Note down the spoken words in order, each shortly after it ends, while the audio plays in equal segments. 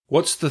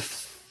What's the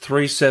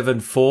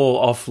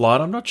 374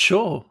 offline? I'm not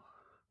sure.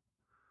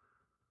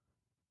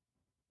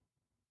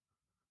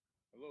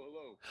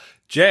 Hello.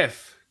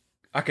 Jeff,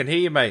 I can hear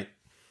you, mate.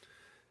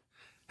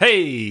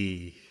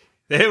 Hey,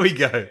 there we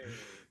go. Hey,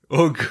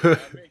 All good.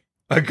 got me?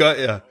 I got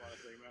you. Hold on a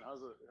second, man.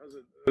 How's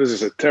it? This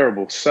is a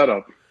terrible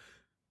setup.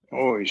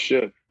 Holy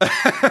shit. How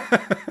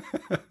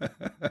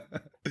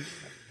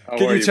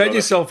Can are you you, turn brother?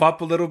 yourself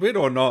up a little bit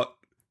or not?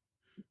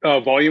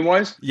 Volume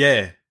wise?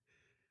 Yeah.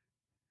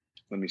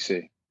 Let me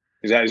see.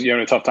 Is you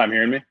having a tough time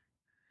hearing me?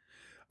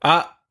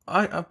 I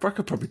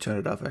could probably turn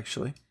it up,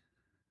 actually.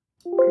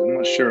 'Cause I'm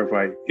not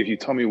sure if you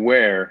tell me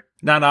where.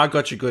 No, I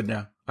got you good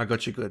now. I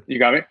got you good. You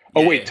got me?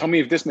 Oh, Yeah. wait. Tell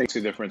me if this makes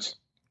a difference.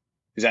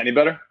 Is that any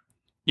better?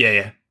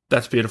 Yeah.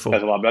 That's beautiful.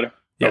 That's a lot better?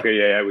 Yeah. Okay,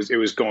 yeah. It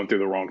was going through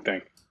the wrong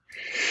thing.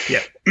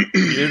 Yeah.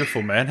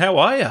 Beautiful, man. How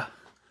are you?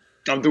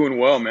 I'm doing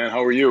well, man.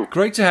 How are you?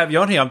 Great to have you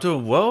on here. I'm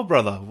doing well,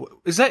 brother.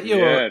 Is that your?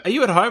 Yeah. Are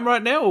you at home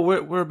right now, or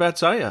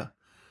whereabouts are you?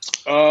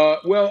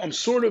 Well, I'm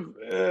sort of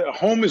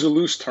home is a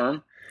loose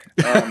term.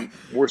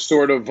 We're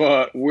sort of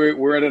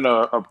we're in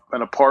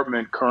an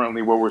apartment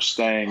currently where we're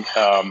staying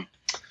in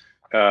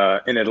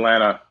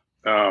Atlanta.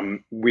 I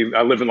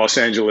live in Los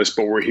Angeles,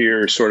 but we're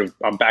here sort of.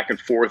 I'm back and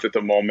forth at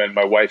the moment.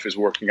 My wife is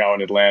working out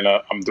in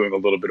Atlanta. I'm doing a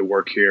little bit of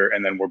work here,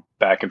 and then we're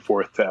back and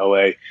forth to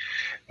LA.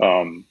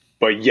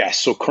 But yes,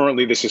 so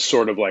currently this is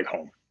sort of like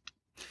home.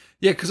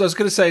 Yeah, because I was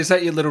going to say, is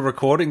that your little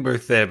recording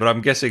booth there? But I'm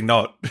guessing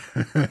not.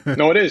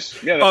 No, it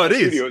is. Yeah, that's Oh, my it is?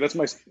 studio. That's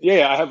my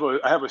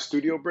I have a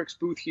Studio Bricks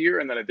booth here,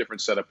 and then a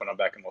different setup when I'm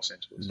back in Los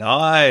Angeles.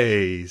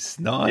 Nice.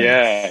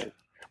 Yeah,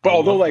 but I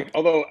love it.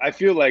 although I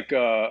feel like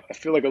a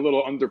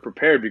little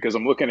underprepared because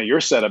I'm looking at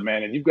your setup,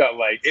 man, and you've got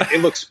like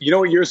it looks. You know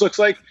what yours looks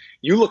like?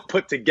 You look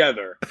put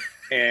together,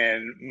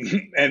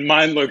 and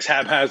mine looks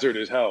haphazard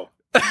as hell.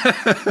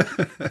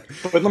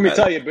 But let me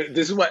tell you, but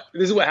this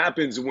is what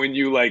happens when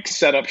you like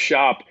set up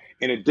shop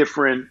in a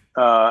different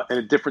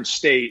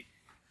state,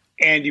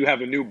 and you have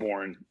a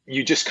newborn.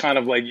 You just kind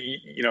of like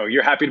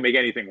you're happy to make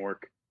anything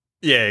work.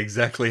 Yeah,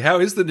 exactly. How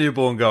is the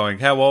newborn going?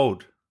 How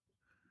old?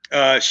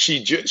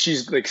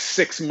 She's like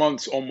 6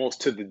 months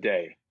almost to the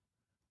day.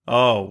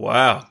 Oh,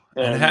 wow.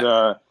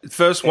 And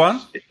first one?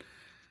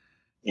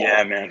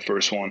 Yeah, man,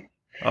 first one.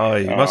 Oh,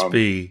 you must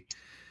be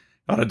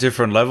on a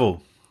different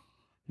level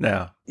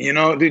now. Do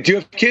you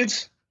have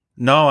kids?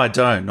 No, I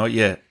don't. Not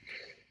yet.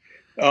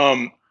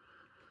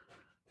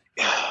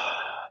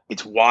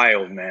 It's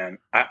wild, man.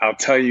 I'll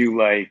tell you,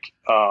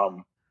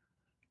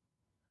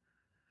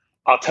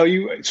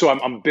 so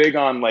I'm big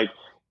on like,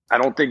 I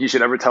don't think you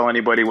should ever tell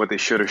anybody what they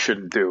should or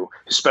shouldn't do,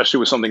 especially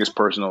with something as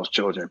personal as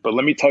children. But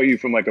let me tell you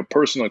from like a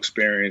personal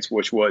experience,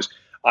 which was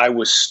I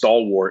was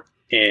stalwart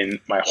in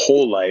my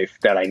whole life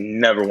that I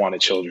never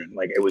wanted children.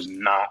 Like it was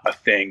not a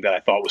thing that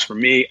I thought was for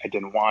me. I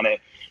didn't want it.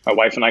 My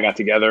wife and I got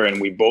together and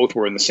we both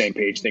were on the same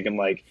page thinking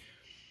like,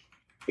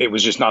 it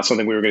was just not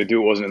something we were going to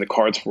do. It wasn't in the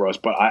cards for us.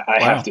 But I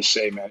Wow. have to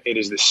say, man, it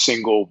is the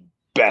single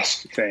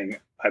best thing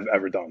I've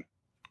ever done.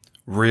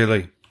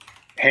 Really?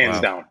 Hands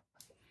Wow. down.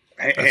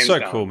 That's so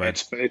cool, man.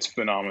 It's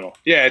phenomenal.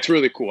 Yeah, it's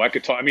really cool. I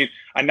could talk. I mean,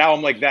 now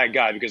I'm like that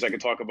guy because I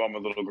could talk about my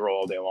little girl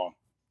all day long.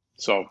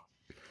 So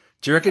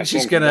Do you reckon I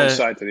she's swung from one gonna?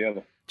 side to the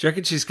other. Do you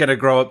reckon she's gonna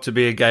grow up to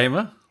be a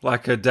gamer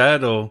like her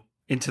dad, or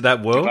into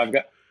that world? If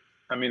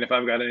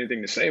I've got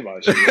anything to say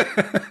about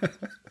it,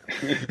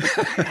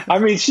 I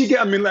mean,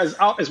 as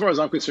far as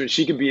I'm concerned,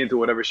 she can be into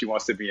whatever she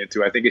wants to be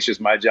into. I think it's just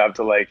my job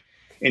to like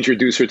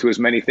introduce her to as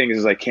many things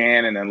as I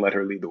can and then let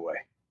her lead the way.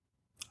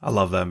 I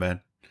love that,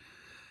 man.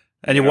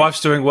 And your wife's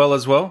doing well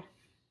as well?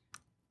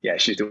 Yeah,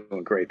 she's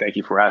doing great. Thank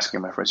you for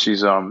asking, my friend.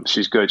 She's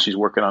good. She's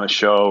working on a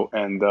show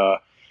and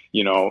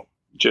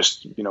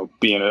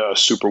being a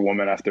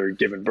superwoman after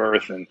giving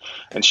birth and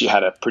she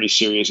had a pretty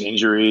serious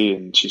injury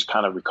and she's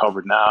kind of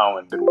recovered now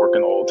and been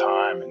working the whole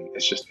time and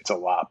it's a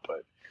lot,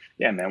 but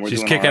yeah, man, She's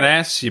doing kicking all right.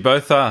 ass. You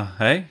both are,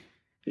 hey?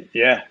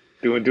 Yeah,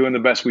 doing the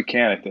best we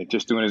can. I think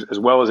just doing as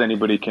well as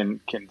anybody can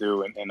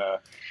do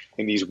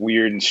in these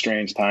weird and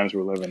strange times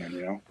we're living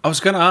in. I was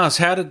going to ask,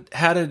 how did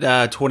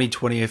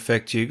 2020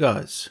 affect you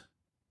guys,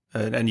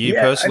 and you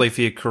personally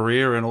for your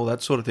career and all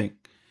that sort of thing?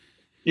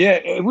 Yeah,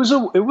 it was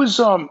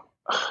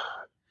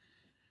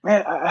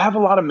man, I have a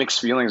lot of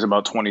mixed feelings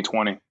about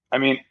 2020. I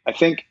mean, I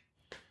think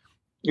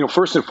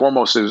first and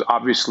foremost, it was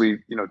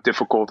obviously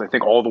difficult. I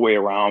think all the way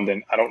around,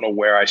 and I don't know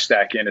where I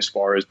stack in as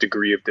far as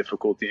degree of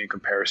difficulty in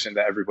comparison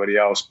to everybody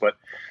else. But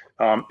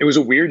it was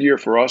a weird year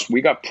for us.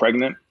 We got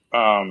pregnant.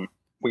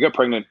 We got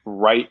pregnant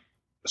right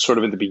sort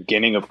of at the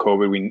beginning of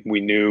COVID. We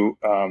knew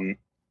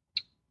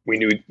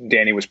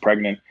Danny was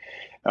pregnant.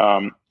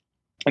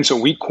 And so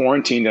we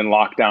quarantined and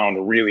locked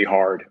down really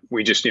hard.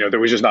 We just, there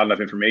was just not enough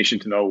information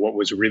to know what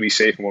was really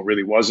safe and what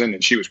really wasn't.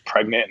 And she was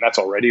pregnant, and that's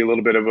already a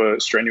little bit of a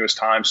strenuous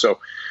time. So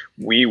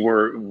we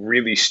were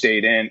really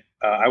stayed in.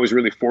 I was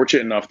really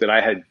fortunate enough that I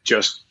had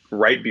just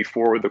right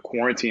before the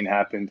quarantine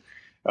happened,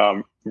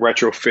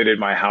 retrofitted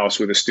my house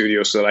with a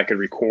studio so that I could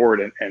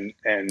record and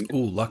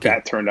Ooh, lucky.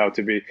 That turned out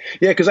to be,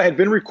 because I had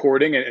been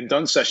recording and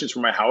done sessions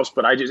from my house,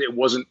 but it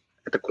wasn't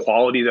at the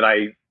quality that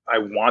I I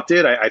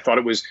wanted. I thought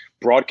it was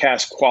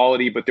broadcast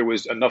quality, but there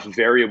was enough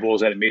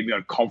variables that it made me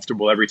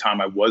uncomfortable every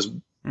time I was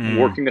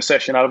working a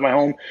session out of my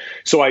home.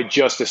 So I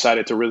just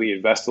decided to really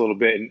invest a little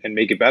bit and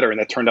make it better. And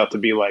that turned out to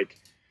be like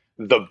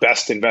the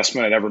best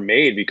investment I'd ever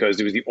made, because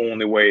it was the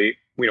only way,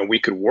 we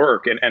could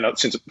work. And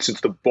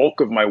since the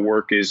bulk of my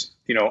work is,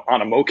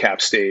 on a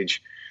mocap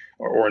stage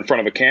or in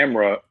front of a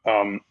camera,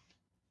 having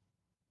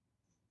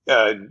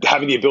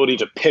the ability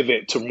to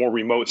pivot to more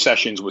remote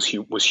sessions was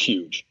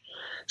huge.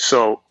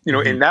 So,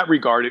 in that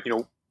regard,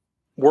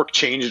 work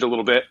changed a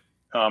little bit.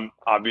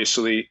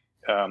 Obviously,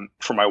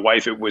 for my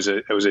wife, it was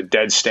a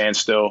dead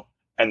standstill.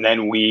 And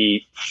then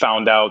we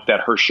found out that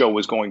her show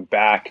was going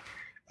back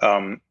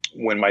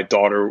when my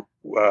daughter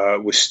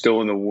was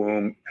still in the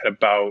womb at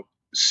about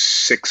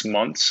 6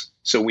 months.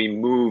 So we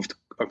moved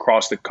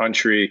across the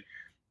country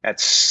at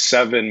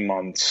 7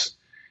 months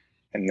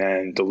and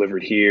then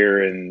delivered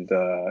here. And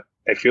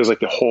it feels like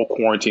the whole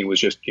quarantine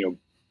was just,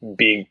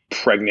 being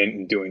pregnant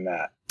and doing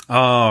that.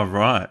 Oh,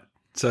 right.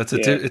 So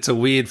it's a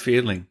weird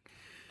feeling.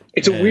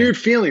 It's a weird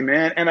feeling,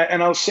 man.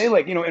 And I'll say,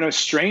 like, in a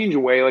strange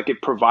way, like,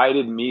 it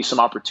provided me some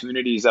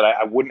opportunities that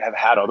I wouldn't have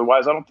had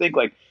otherwise. I don't think,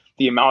 like,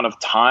 the amount of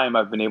time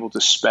I've been able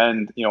to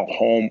spend,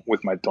 home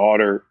with my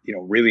daughter,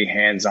 really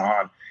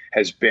hands-on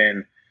has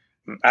been,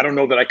 I don't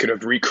know that I could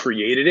have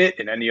recreated it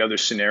in any other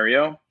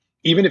scenario.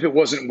 Even if it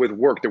wasn't with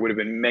work, there would have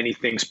been many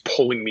things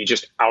pulling me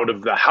just out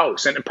of the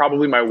house, and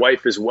probably my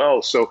wife as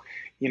well. So,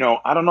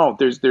 I don't know.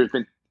 There's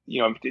been,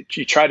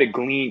 you try to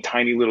glean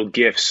tiny little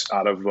gifts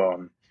out of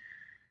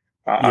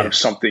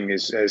something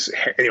as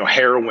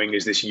harrowing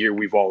as this year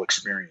we've all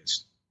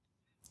experienced.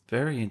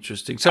 Very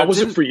interesting. So how was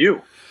it for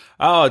you?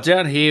 Oh,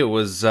 down here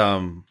was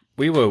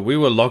we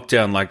were locked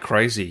down like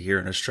crazy here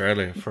in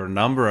Australia for a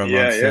number of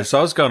months. Yeah. So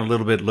I was going a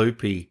little bit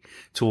loopy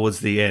towards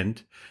the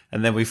end,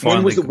 and then we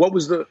finally.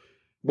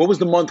 What was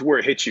the month where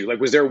it hit you? Like,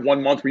 was there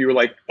one month where you were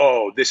like,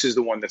 "Oh, this is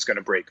the one that's going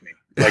to break me"?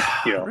 Like,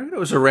 I reckon it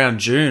was around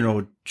June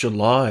or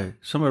July,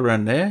 somewhere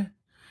around there.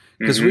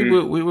 Because we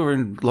were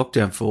in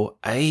lockdown for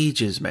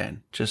ages,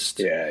 man.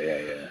 Just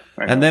yeah.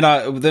 And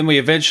then we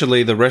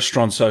eventually, the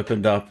restaurants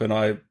opened up, and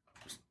I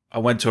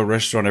went to a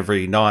restaurant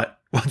every night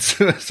once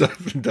it was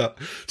opened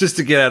up, just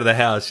to get out of the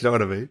house. You know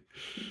what I mean?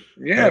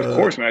 Yeah, of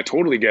course, man. I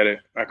totally get it.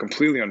 I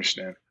completely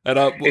understand. And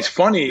it's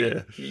funny,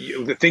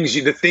 the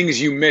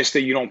things you miss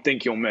that you don't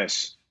think you'll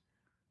miss.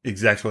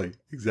 Exactly.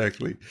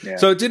 Yeah.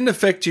 So it didn't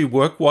affect you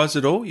work-wise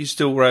at all? You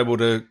still were able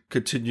to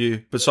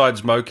continue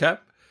besides mocap?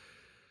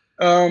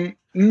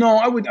 No,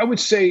 I would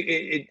say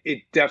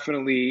it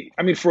definitely,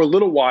 I mean, for a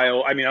little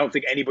while, I mean, I don't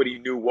think anybody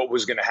knew what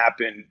was going to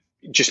happen,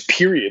 just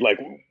period. Like,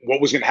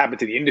 what was going to happen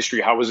to the industry?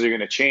 How was it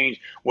going to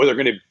change? Were there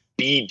going to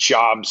be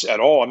jobs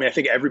at all? I mean, I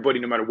think everybody,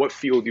 no matter what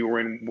field you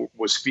were in,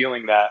 was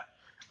feeling that.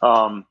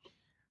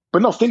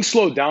 But no, things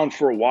slowed down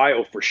for a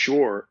while for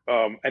sure.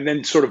 And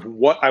then sort of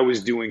what I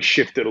was doing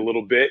shifted a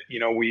little bit.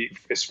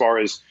 As far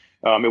as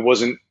it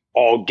wasn't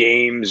all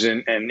games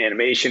and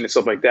animation and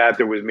stuff like that.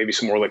 There was maybe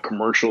some more like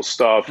commercial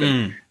stuff,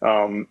 and,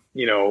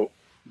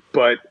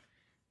 but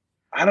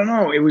I don't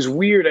know. It was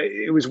weird.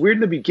 It was weird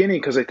in the beginning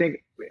because I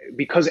think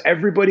because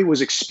everybody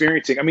was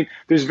experiencing, I mean,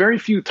 there's very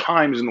few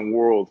times in the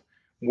world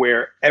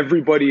where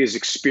everybody is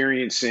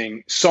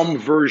experiencing some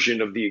version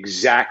of the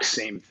exact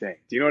same thing.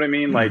 Do you know what I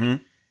mean? Like,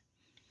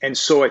 and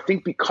so I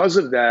think because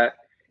of that,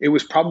 it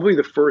was probably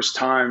the first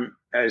time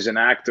as an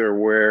actor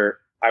where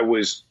I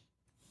was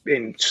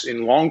in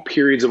long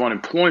periods of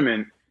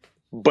unemployment,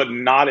 but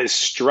not as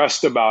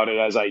stressed about it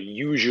as I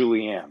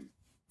usually am.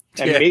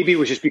 And maybe it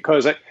was just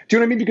because do you know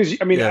what I mean? Because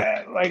I mean,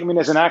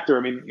 as an actor,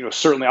 I mean,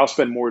 certainly I'll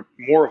spend more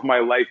of my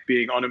life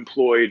being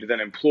unemployed than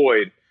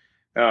employed.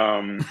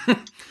 When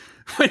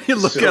you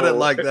look at it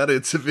like that,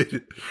 it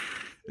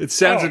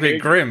sounds a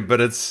bit grim, but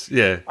it's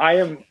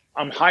I'm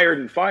hired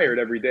and fired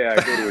every day I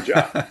go to a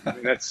job. I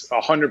mean, that's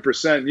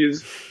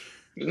 100%.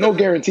 No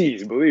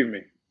guarantees, believe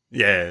me.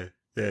 Yeah.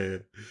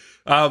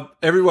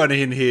 Everyone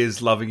in here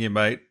is loving you,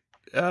 mate.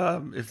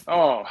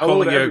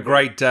 Calling you a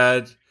great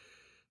dad,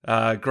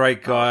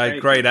 great guy,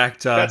 great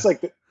actor. That's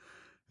like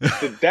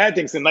the dad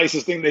thing's the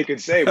nicest thing they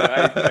could say,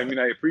 but I mean,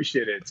 I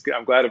appreciate it.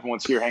 I'm glad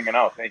everyone's here hanging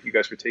out. Thank you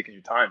guys for taking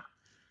your time.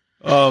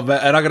 Oh, man,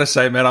 and I got to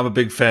say, man, I'm a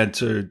big fan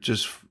too.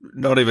 Just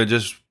not even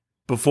just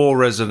before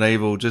Resident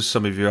Evil, just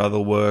some of your other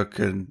work,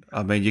 and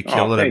I mean, you're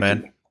killing it,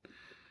 man. You.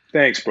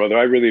 Thanks, brother.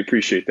 I really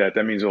appreciate that.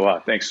 That means a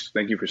lot. Thanks.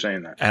 Thank you for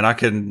saying that.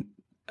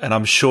 And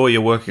I'm sure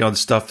you're working on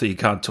stuff that you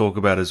can't talk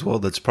about as well.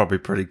 That's probably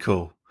pretty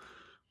cool.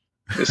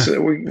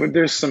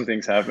 There's some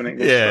things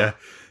happening.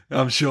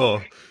 I'm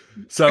sure.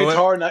 So it's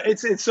hard not.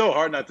 It's so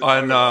hard not to.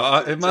 I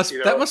know. It must.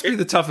 That must be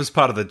the toughest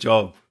part of the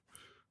job.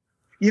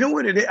 You know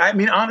what it is? I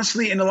mean,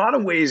 honestly, in a lot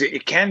of ways,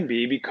 it can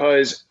be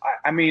because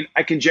I mean,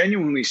 I can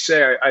genuinely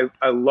say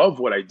I love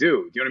what I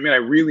do. You know what I mean? I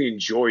really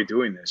enjoy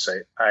doing this.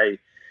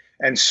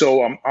 And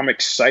so I'm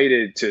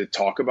excited to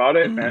talk about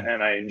it,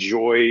 and I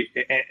enjoy.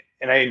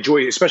 And I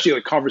enjoy, especially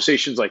like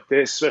conversations like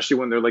this, especially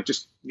when they're like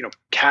just,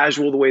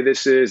 casual the way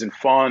this is and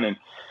fun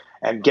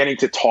and getting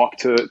to talk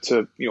to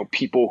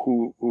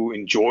people who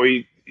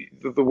enjoy,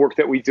 the work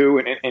that we do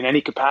in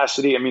any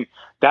capacity. I mean,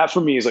 that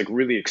for me is like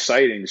really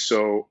exciting.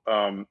 So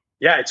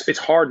yeah, it's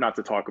hard not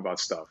to talk about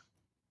stuff.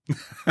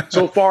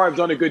 So far, I've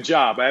done a good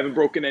job. I haven't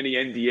broken any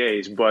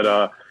NDAs,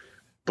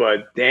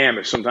 but damn,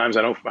 if sometimes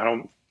I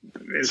don't,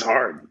 it's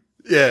hard.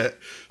 Yeah.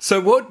 So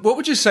what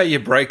would you say your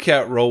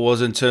breakout role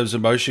was in terms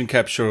of motion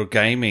capture or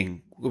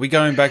gaming? Are we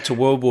going back to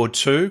World War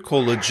II,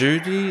 Call of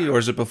Duty, or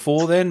is it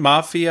before then,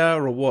 Mafia,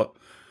 or what?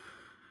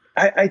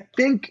 I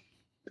think,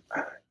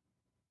 I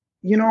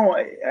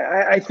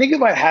think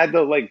if I had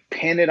to like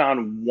pin it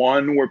on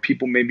one where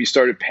people maybe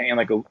started paying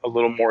like a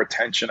little more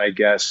attention, I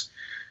guess,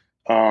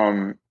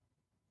 I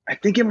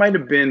think it might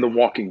have been The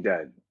Walking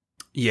Dead.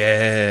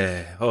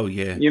 Yeah. Oh,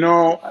 yeah.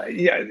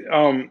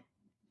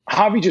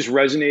 Javi just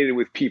resonated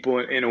with people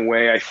in a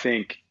way, I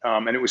think,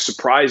 and it was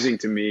surprising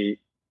to me.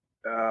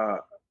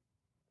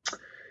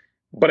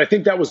 But I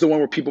think that was the one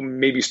where people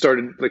maybe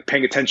started like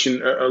paying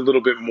attention a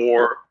little bit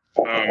more.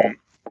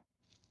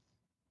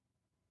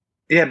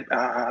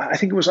 I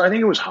think it was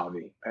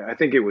Javi. I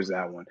think it was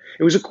that one.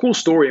 It was a cool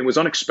story. It was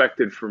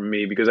unexpected for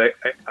me because I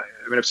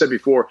mean, I've said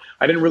before,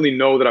 I didn't really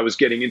know that I was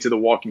getting into The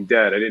Walking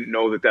Dead. I didn't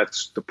know that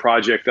that's the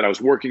project that I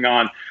was working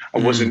on. I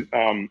wasn't,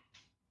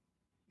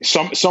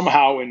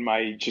 somehow in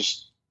my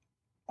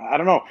I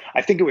don't know.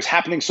 I think it was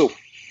happening so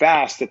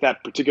fast at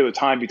that particular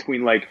time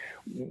between like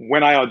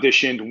when I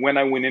auditioned, when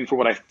I went in for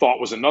what I thought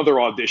was another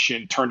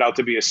audition, turned out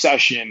to be a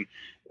session,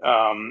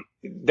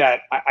 that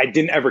I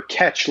didn't ever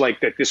catch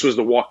like that this was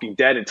The Walking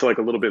Dead until like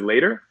a little bit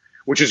later,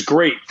 which is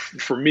great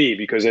for me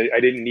because I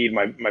didn't need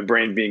my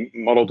brain being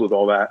muddled with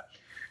all that.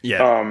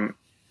 Yeah.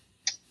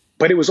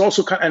 But it was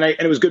also and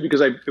it was good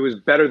because it was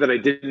better that I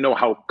didn't know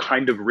how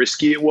kind of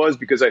risky it was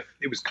because it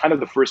was kind of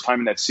the first time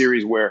in that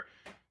series where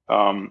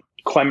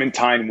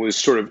Clementine was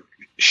sort of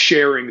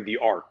sharing the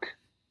arc.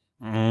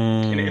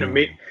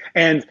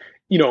 And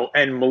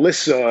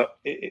Melissa,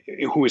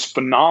 who is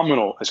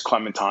phenomenal as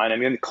Clementine. I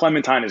mean,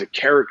 Clementine as a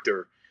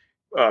character,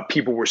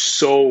 people were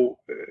so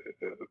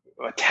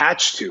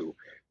attached to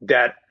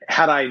that.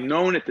 Had I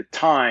known at the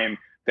time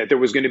that there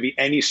was going to be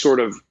any sort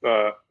of,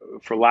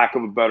 for lack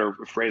of a better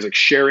phrase, like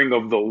sharing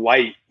of the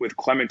light with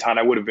Clementine,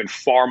 I would have been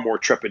far more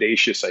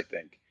trepidatious, I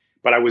think.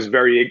 But I was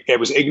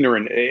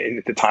ignorant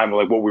at the time of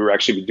like what we were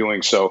actually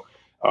doing. So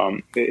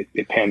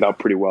it panned out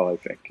pretty well, I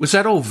think. Was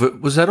that all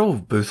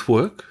booth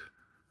work?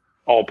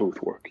 All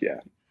booth work,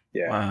 yeah.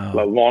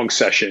 Wow. Long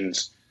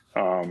sessions,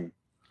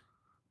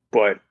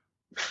 but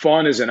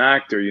fun as an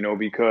actor,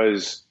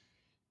 because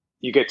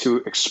you get to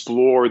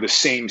explore the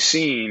same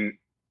scene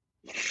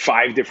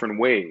 5 different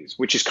ways,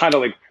 which is kind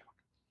of like,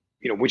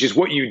 which is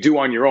what you do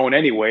on your own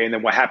anyway. And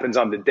then what happens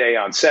on the day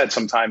on set,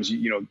 sometimes,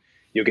 you'll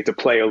get to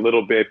play a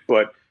little bit,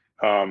 but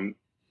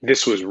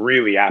this was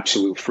really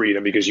absolute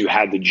freedom because you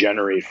had to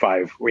generate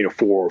 4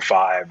 or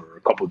 5 or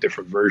a couple of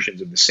different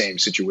versions of the same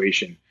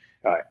situation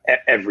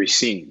every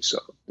scene. So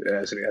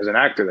as an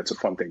actor, that's a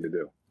fun thing to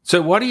do.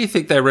 So why do you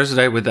think they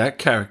resonate with that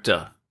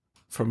character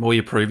from all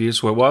your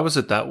previous work? Why was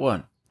it that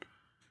one?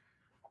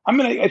 I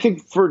mean, I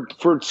think for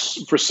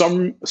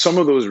some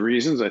of those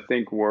reasons, I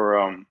think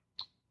were,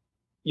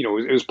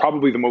 it was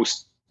probably the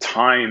most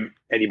time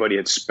anybody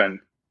had spent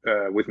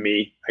with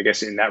me, I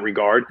guess, in that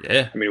regard.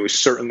 Yeah. I mean, it was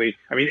certainly,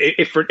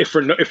 if for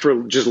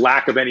just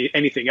lack of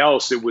anything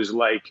else, it was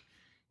like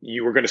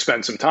you were going to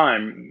spend some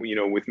time,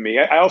 with me.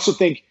 I also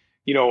think,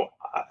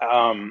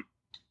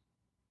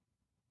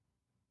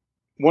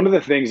 one of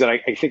the things that I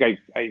think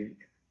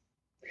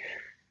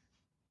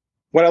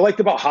what I liked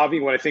about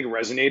Javi, what I think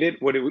resonated,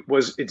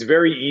 it's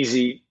very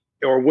easy,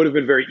 or would have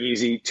been very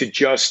easy to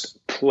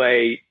just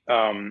play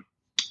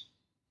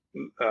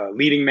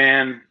leading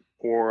man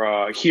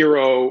or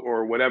hero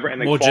or whatever,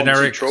 and more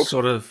generic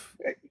sort of.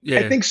 Yeah,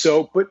 I think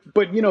so. But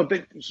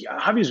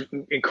Javi's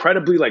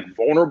incredibly like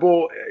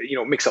vulnerable.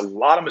 Makes a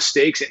lot of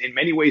mistakes, and in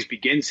many ways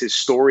begins his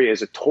story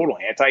as a total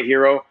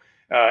anti-hero,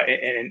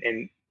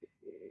 and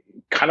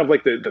kind of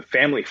like the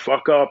family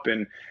fuck up,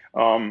 and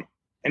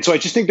so I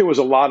just think there was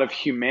a lot of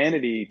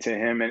humanity to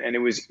him, and it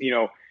was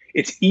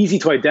it's easy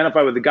to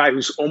identify with the guy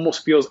who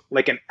almost feels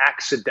like an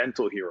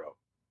accidental hero.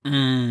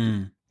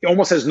 He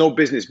almost has no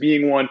business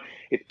being one.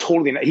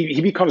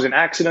 He becomes an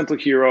accidental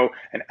hero,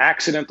 an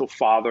accidental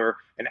father,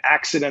 an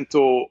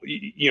accidental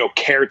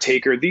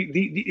caretaker.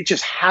 It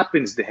just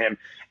happens to him.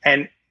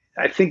 And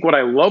I think what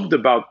I loved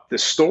about the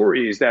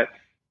story is that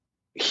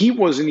he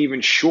wasn't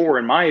even sure,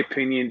 in my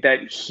opinion,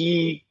 that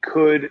he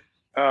could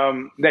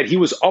that he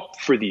was up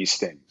for these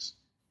things.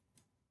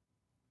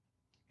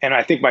 And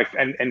I think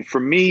for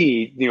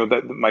me,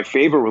 my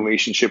favorite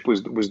relationship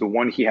was the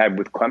one he had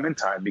with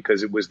Clementine,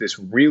 because it was this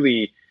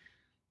really.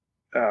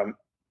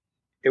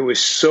 It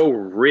was so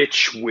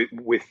rich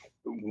with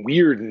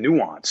weird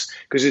nuance,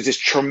 because it's this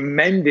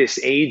tremendous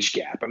age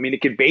gap. I mean,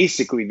 it could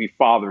basically be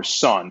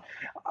father-son.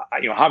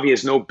 Javi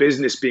has no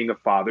business being a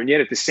father. And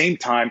yet at the same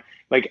time,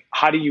 like,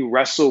 how do you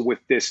wrestle with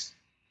this?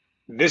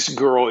 This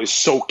girl is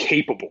so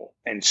capable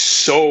and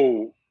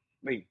so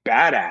like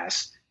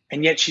badass.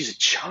 and yet she's a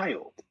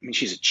child. I mean,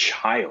 she's a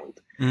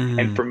child. Mm.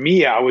 And for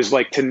me, I was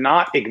like, to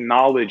not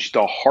acknowledge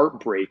the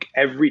heartbreak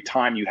every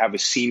time you have a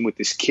scene with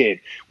this kid,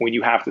 when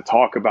you have to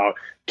talk about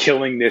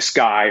killing this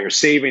guy or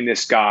saving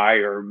this guy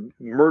or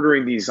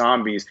murdering these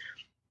zombies,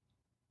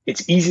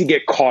 it's easy to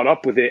get caught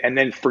up with it and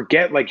then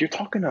forget, like, you're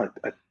talking a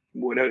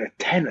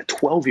 10, a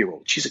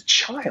 12-year-old. She's a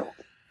child.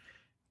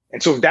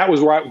 And so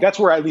that's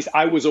where at least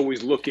I was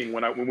always looking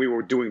when we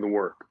were doing the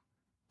work.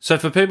 So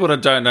for people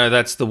that don't know,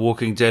 that's The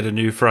Walking Dead: A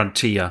New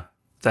Frontier.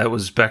 That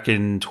was back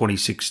in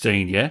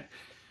 2016, yeah?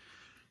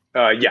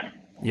 Yeah.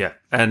 Yeah.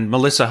 And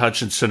Melissa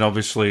Hutchinson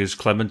obviously is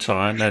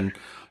Clementine, and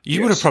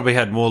you would have probably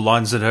had more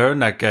lines than her in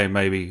that game,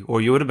 maybe, or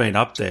you would have been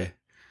up there.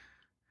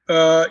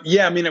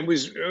 Yeah, I mean, it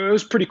was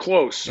pretty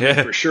close. Yeah. I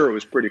mean, for sure, it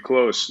was pretty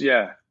close.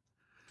 Yeah.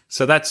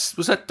 So that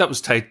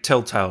was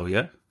Telltale,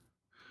 yeah?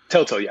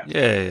 Telltale, yeah.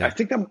 Yeah. I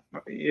think that,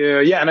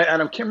 yeah, and I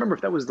can't remember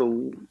if that was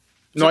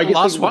I guess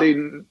last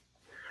one?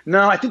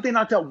 No, I think they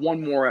knocked out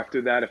one more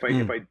after that, if I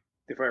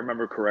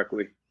remember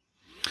correctly.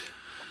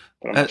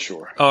 But I'm not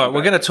sure. All right,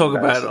 we're going to talk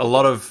about a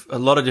lot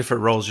of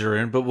different roles you're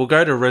in, but we'll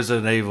go to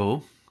Resident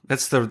Evil.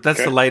 That's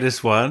the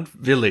latest one,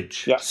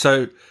 Village. Yeah.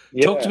 So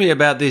talk to me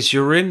about this.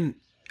 You're in,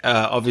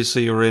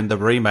 obviously you're in the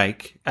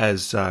remake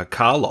as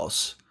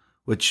Carlos,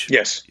 which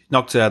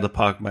knocked it out of the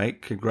park,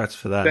 mate. Congrats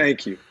for that.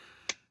 Thank you.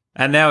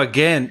 And now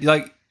again,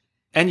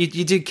 and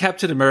you did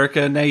Captain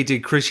America, and now you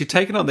did Chris. You're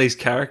taking on these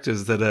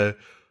characters that are,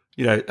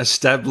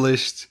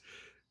 established.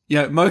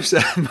 Most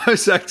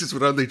actors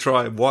would only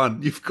try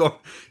one. You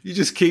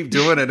just keep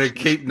doing it and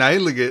keep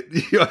nailing it.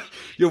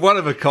 You're one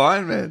of a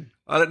kind, man.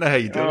 I don't know how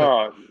you do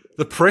it.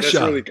 The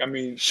pressure.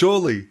 Really,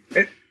 surely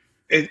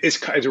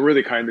it's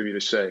really kind of you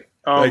to say.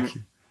 Thank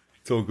you.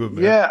 It's all good,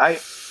 man. Yeah,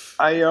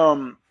 I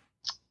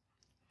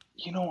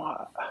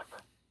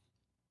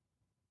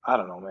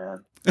don't know,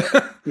 man.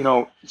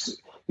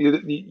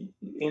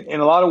 In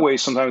a lot of ways,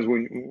 sometimes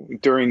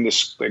during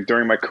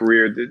my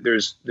career,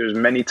 there's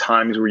many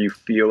times where you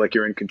feel like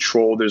you're in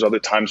control. There's other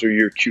times where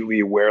you're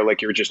acutely aware,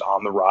 like you're just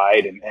on the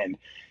ride, and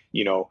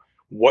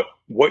what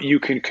you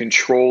can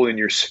control in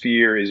your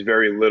sphere is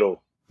very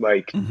little.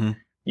 Like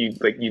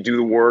you do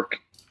the work,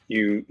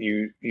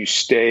 you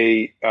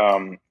stay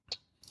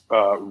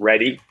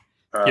ready,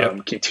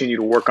 continue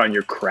to work on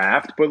your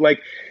craft, but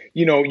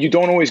you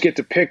don't always get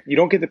to pick. You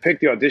don't get to pick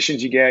the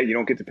auditions you get. You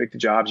don't get to pick the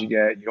jobs you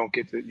get. You don't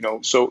get to,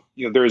 So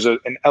there's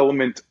an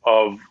element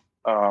of,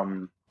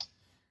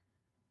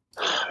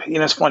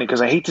 it's funny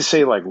because I hate to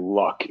say like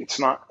luck. It's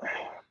not.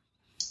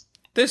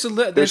 There's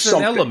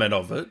an element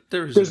of it.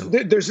 There's an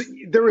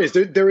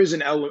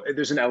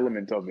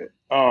element of it.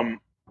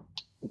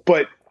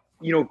 But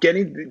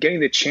getting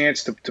the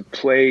chance to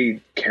play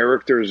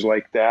characters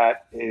like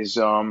that is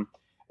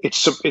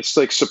it's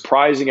like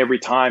surprising every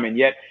time, and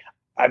yet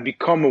I've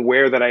become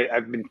aware that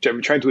I've been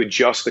trying to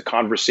adjust the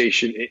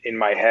conversation in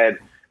my head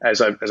as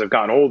I've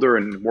gotten older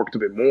and worked a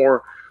bit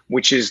more,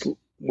 which is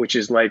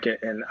like,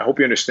 and I hope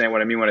you understand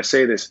what I mean when I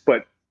say this,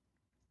 but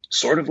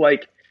sort of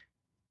like,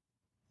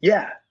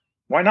 yeah,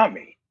 why not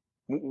me?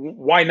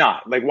 Why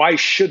not? Like, why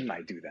shouldn't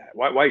I do that?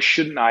 Why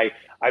shouldn't I?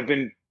 I've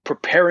been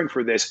preparing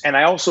for this. And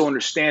I also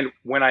understand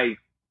when I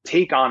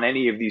take on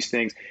any of these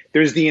things,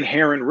 there's the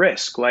inherent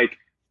risk. Like,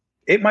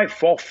 it might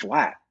fall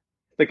flat.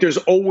 Like, there's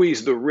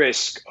always the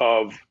risk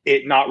of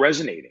it not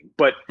resonating.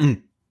 But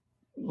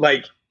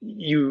like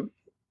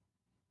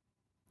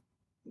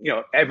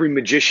every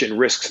magician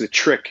risks the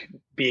trick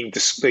being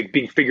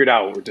figured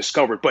out or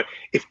discovered. But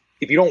if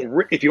you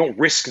don't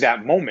risk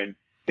that moment,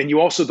 then you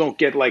also don't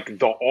get like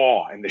the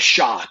awe and the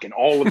shock and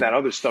all of that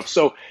other stuff.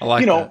 So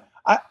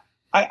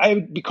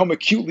I've become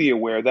acutely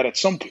aware that at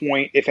some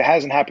point, if it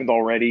hasn't happened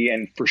already,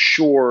 and for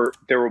sure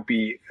there will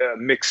be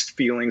mixed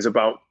feelings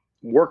about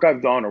work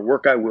I've done or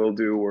work I will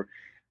do,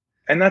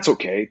 and that's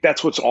okay.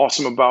 That's what's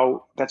awesome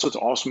about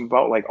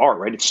like art,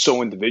 right? It's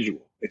so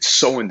individual. And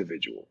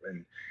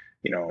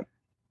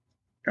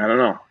I don't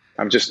know.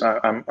 I'm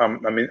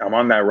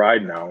on that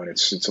ride now, and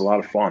it's a lot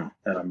of fun,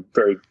 and I'm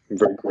very,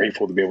 very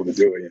grateful to be able to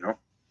do it.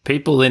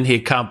 People in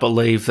here can't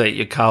believe that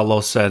you're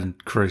Carlos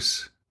and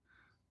Chris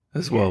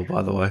as well,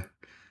 by the way.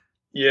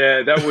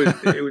 Yeah, that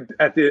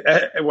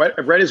was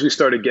right as we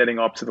started getting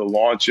up to the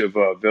launch of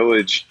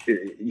Village.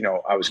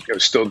 I was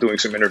still doing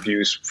some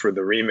interviews for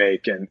the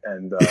remake, and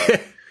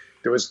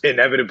there was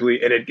inevitably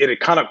it had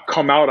kind of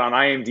come out on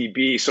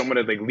IMDb. Someone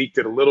had like leaked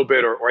it a little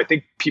bit, or I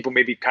think people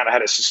maybe kind of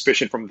had a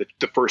suspicion from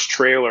the first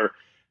trailer,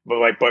 but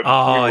we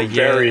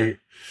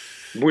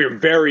were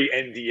very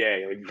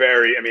NDA, like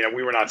very. I mean,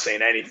 we were not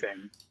saying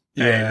anything,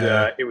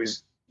 and it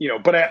was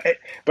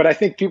but I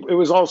think people. It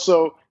was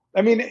also.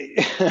 I mean.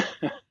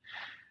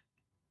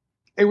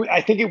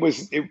 I think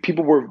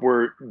people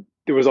were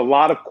there was a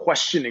lot of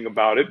questioning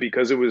about it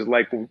because it was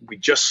like, we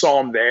just saw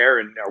him there,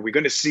 and are we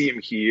going to see him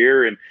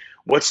here, and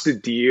what's the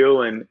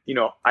deal? And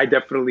I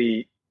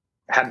definitely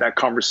had that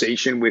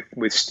conversation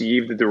with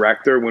Steve, the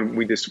director, when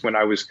we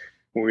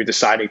were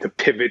deciding to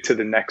pivot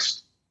to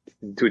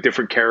a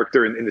different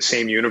character in the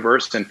same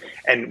universe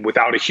and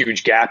without a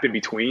huge gap in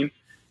between.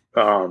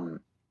 But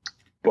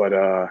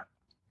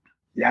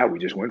yeah, we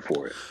just went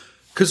for it.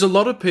 Because a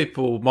lot of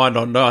people might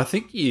not know. I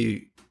think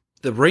the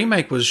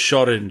remake was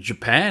shot in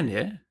Japan,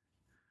 yeah?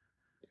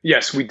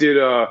 Yes, we did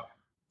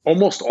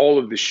almost all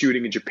of the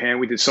shooting in Japan.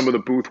 We did some of the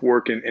booth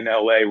work in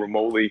LA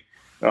remotely.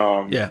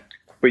 Yeah.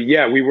 But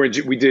yeah,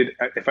 we did,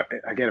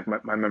 if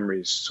my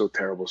memory is so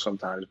terrible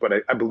sometimes, but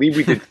I believe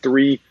we did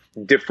 3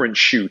 different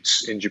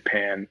shoots in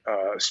Japan,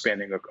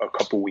 spanning a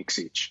couple weeks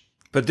each.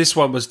 But this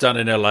one was done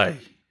in LA.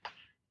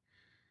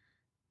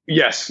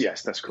 Yes,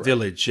 that's correct.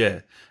 Village,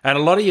 yeah. And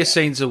a lot of your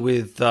scenes are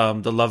with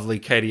the lovely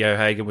Katie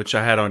O'Hagan, which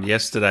I had on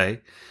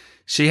yesterday.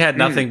 She had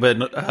nothing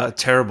but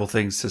terrible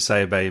things to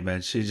say about you,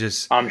 man.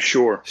 I'm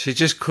sure. She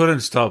just couldn't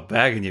stop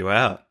bagging you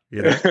out,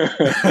 you know?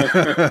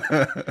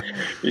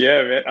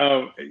 Yeah,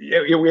 man.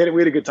 We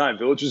had a good time.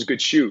 Village was a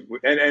good shoot.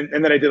 And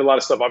then I did a lot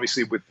of stuff,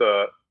 obviously, with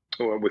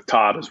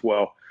Todd as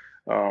well.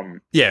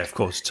 Yeah, of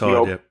course,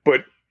 Todd, yeah.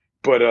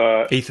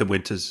 But Ethan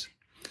Winters.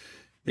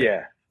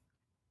 Yeah.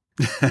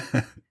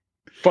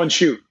 Fun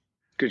shoot.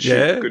 Good shoot.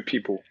 Yeah. Good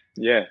people.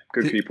 Yeah,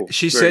 good people.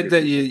 She said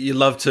that you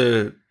love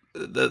to...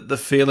 The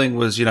feeling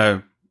was, you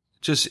know,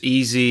 just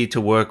easy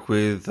to work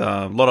with,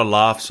 a lot of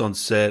laughs on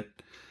set,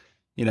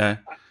 you know.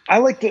 I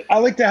like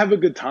to have a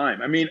good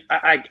time. I mean,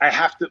 I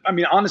have to. I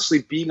mean,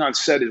 honestly, being on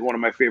set is one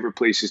of my favorite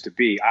places to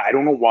be. I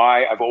don't know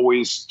why. I've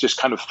always just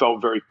kind of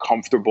felt very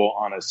comfortable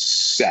on a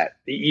set.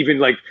 Even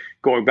like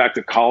going back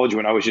to college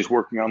when I was just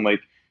working on like,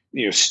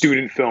 you know,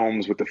 student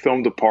films with the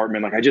film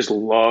department. Like I just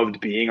loved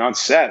being on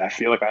set. I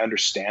feel like I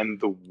understand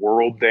the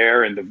world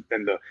there and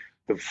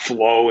the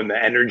flow and the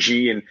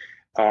energy and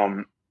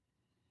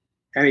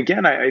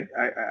again,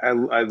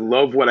 I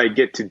love what I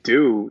get to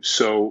do.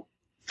 So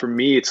for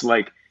me, it's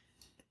like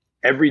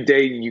every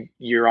day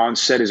you're on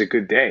set is a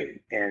good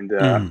day. And,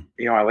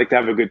 you know, I like to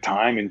have a good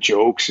time and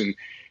jokes and,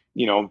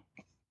 you know,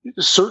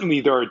 certainly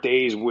there are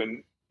days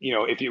when, you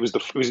know, if it was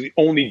the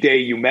only day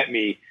you met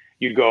me,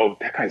 you'd go,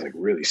 that guy's like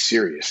really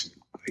serious.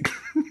 Like,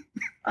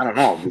 I don't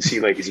know. Is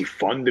he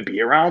fun to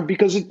be around?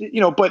 Because, you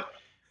know, but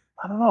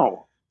I don't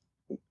know.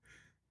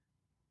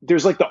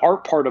 There's like the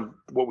art part of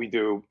what we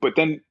do, but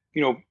then,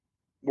 you know,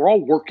 we're all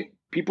working.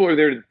 People are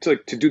there to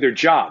do their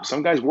job.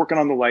 Some guys working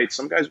on the lights,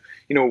 some guys,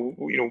 you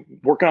know,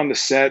 working on the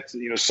set,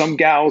 you know, some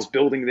gals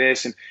building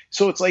this. And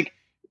so it's like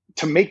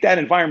to make that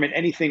environment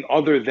anything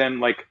other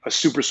than like a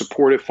super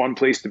supportive, fun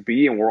place to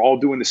be. And we're all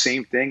doing the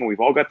same thing and we've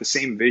all got the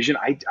same vision.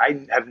 I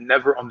have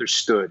never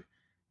understood,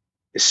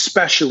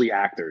 especially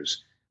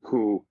actors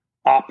who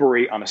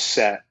operate on a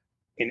set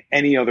in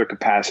any other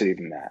capacity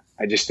than that.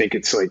 I just think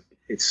it's like,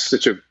 it's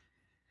such a,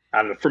 I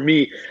don't know. For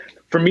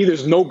me,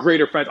 there's no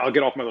greater offense. I'll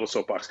get off my little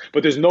soapbox,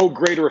 but there's no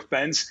greater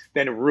offense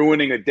than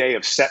ruining a day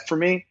of set for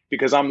me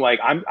because I'm like,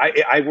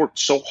 I worked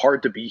so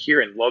hard to be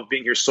here and love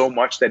being here so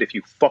much that if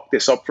you fuck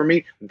this up for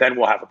me, then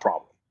we'll have a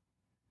problem.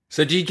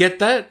 So do you get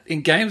that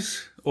in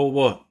games or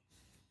what?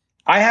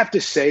 I have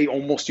to say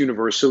almost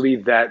universally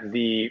that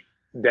the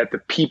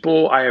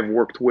people I have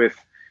worked with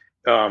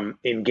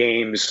in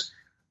games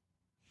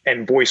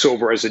and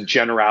voiceover as a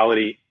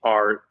generality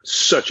are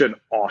such an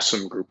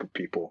awesome group of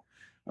people.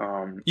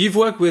 You've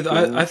worked with,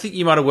 I think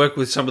you might have worked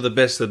with some of the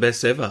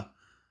best ever.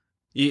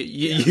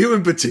 You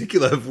in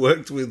particular have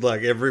worked with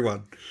like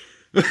everyone.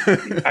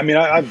 I mean,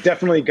 I've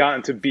definitely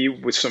gotten to be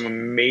with some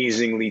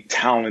amazingly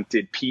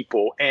talented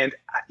people. And,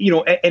 you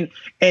know,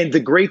 and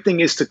the great thing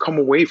is to come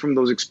away from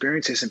those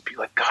experiences and be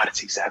like, God,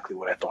 it's exactly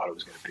what I thought it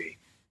was going to be.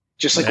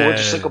 Just like, we're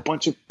just like a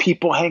bunch of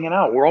people hanging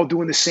out. We're all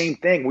doing the same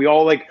thing. We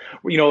all like,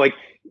 you know, like,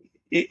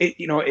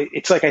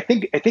 it's like, I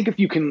think if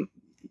you can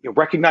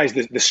recognize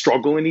the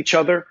struggle in each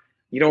other,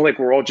 you know, like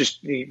we're all just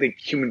like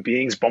human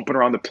beings bumping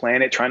around the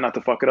planet, trying not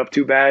to fuck it up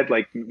too bad.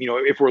 Like, you know,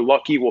 if we're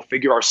lucky, we'll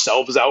figure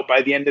ourselves out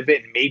by the end of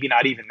it, and maybe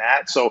not even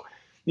that. So,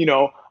 you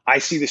know, I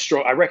see the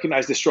struggle. I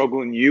recognize the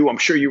struggle in you. I'm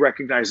sure you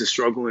recognize the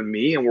struggle in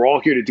me, and we're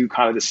all here to do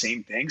kind of the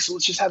same thing. So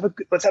let's just have a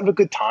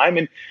good time,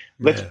 and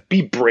let's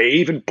be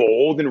brave and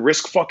bold and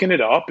risk fucking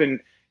it up, and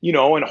you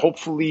know, and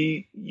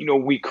hopefully, you know,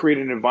 we create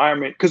an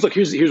environment. Because look,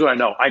 here's what I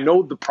know. I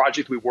know the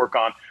project we work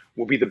on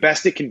will be the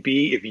best it can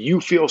be if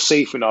you feel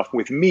safe enough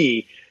with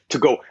me to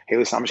go, hey,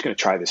 listen, I'm just going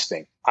to try this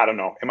thing. I don't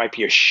know. It might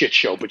be a shit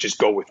show, but just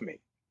go with me.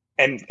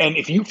 And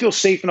if you feel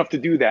safe enough to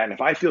do that, and if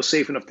I feel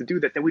safe enough to do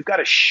that, then we've got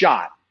a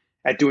shot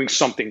at doing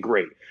something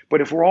great. But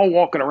if we're all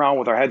walking around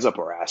with our heads up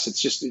our ass, it's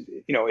just,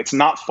 you know, it's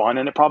not fun,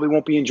 and it probably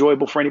won't be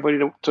enjoyable for anybody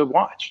to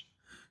watch.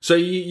 So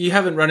you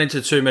haven't run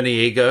into too many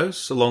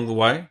egos along the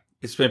way?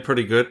 It's been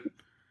pretty good?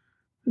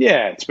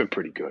 Yeah, it's been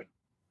pretty good.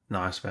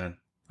 Nice, man.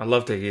 I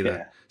love to hear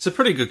that. It's a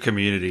pretty good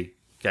community,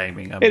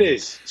 gaming. It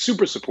is.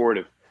 Super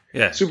supportive.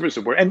 Yeah. Super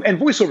supportive. And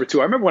voiceover, too.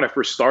 I remember when I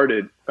first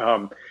started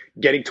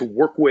getting to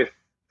work with,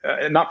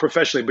 not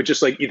professionally, but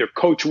just like either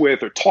coach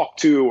with or talk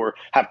to or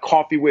have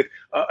coffee with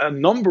a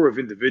number of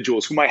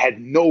individuals whom I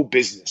had no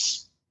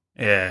business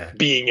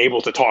being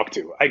able to talk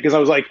to. Because I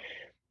was like,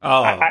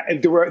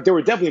 there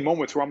were definitely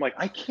moments where I'm like,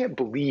 I can't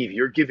believe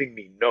you're giving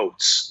me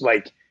notes.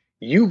 Like,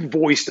 you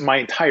voiced my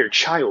entire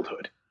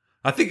childhood.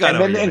 I think I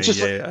know.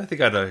 I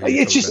think I know.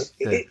 It's just,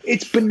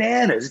 it's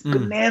bananas. It's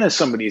bananas.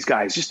 Some of these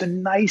guys, just the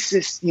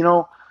nicest, you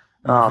know.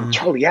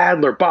 Charlie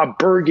Adler, Bob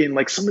Bergen,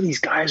 like some of these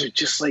guys are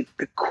just like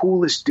the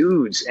coolest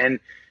dudes, and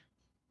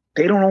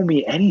they don't owe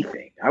me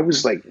anything. I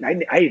was like,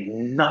 I had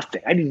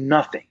nothing. I knew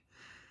nothing.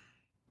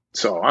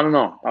 So I don't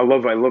know. I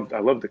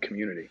love the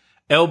community.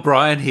 L.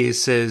 Bryan here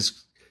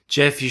says,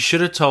 Jeff, you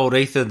should have told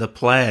Ethan the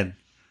plan.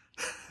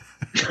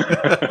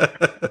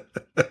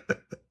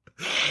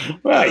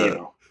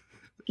 Well,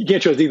 you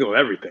can't trust Ethan with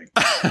everything.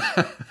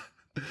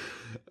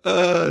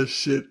 Oh,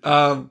 shit.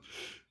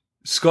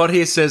 Scott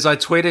here says, I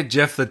tweeted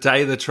Jeff the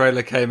day the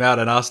trailer came out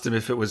and asked him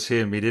if it was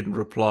him. He didn't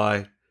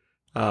reply.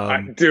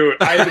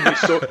 Dude, I had to be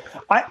so.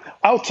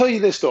 I'll tell you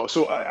this though.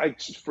 So I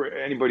for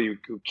anybody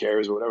who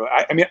cares or whatever.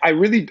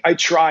 I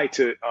try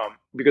to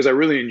because I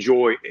really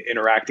enjoy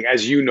interacting,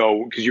 as you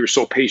know, because you were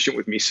so patient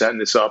with me setting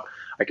this up.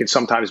 I can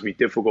sometimes be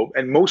difficult,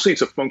 and mostly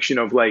it's a function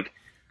of like,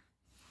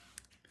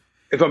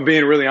 if I'm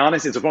being really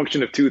honest, it's a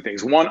function of two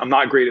things. One, I'm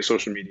not great at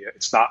social media.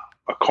 It's not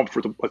a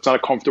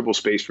comfortable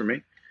space for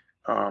me.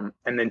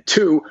 And then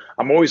two,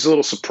 I'm always a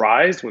little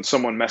surprised when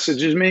someone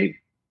messages me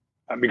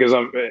because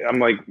I'm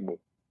like, well,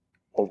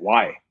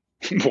 why?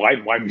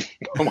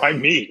 why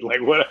me?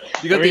 Like what?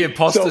 You got the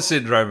imposter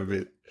syndrome a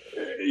bit.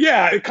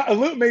 Yeah, a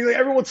little, maybe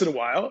every once in a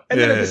while. And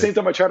then at the same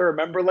time, I try to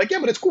remember, like, yeah,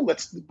 but it's cool.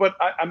 But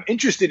I'm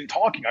interested in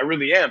talking. I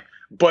really am.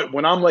 But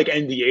when I'm like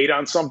NDA'd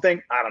on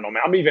something, I don't know,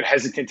 man. I'm even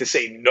hesitant to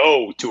say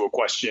no to a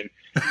question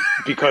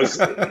because,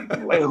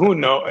 like, who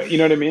knows? You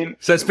know what I mean?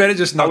 So it's better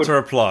just not to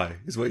reply,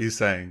 is what you're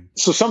saying.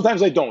 So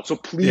sometimes I don't. So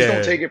please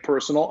don't take it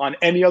personal. On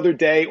any other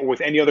day or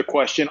with any other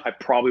question, I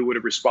probably would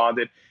have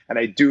responded. And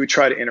I do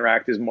try to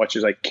interact as much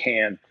as I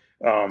can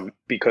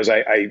because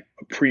I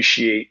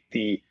appreciate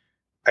the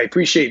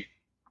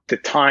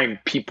time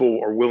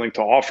people are willing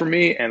to offer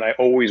me, and I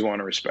always want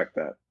to respect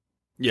that.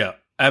 Yeah.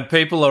 And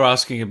people are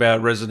asking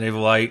about Resident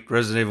Evil 8,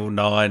 Resident Evil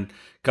 9.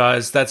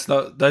 Guys,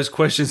 those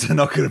questions are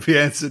not going to be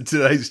answered in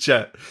today's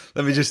chat.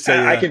 Let me just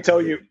tell you. I can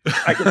tell you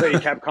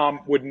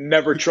Capcom would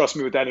never trust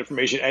me with that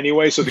information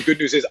anyway. So the good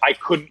news is I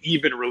couldn't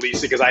even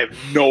release it because I have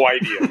no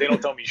idea. They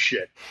don't tell me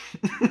shit.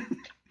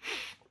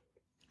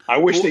 I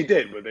wish they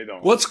did, but they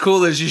don't. What's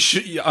cool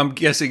is I'm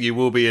guessing you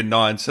will be in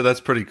 9, so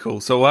that's pretty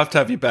cool. So we'll have to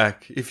have you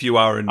back if you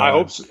are in 9. I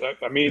hope so.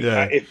 I mean,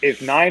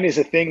 if 9 is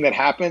a thing that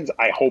happens,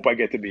 I hope I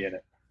get to be in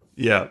it.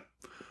 Yeah.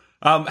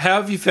 How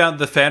have you found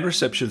the fan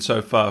reception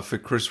so far for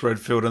Chris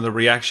Redfield and the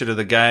reaction to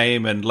the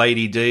game and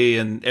Lady D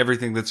and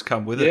everything that's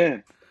come with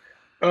it?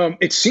 Yeah.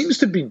 It seems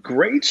to be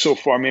great so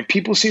far. I mean,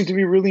 people seem to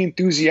be really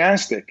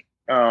enthusiastic.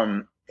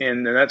 And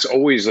that's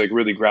always like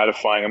really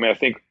gratifying. I mean, I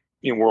think,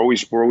 we're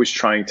always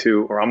trying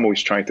to, or I'm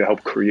always trying to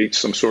help create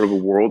some sort of a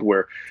world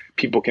where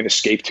people can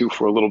escape to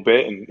for a little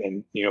bit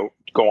and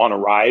go on a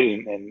ride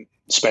and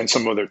spend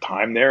some of their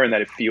time there, and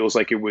that it feels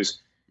like it was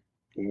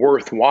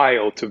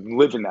worthwhile to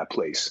live in that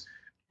place.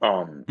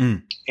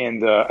 And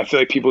I feel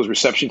like people's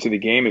reception to the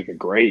game has been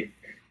great.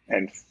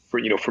 And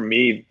for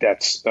me,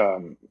 that's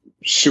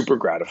super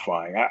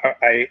gratifying.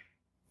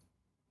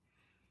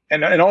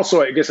 And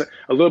also, I guess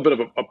a little bit of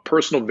a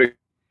personal victory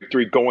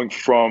going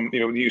from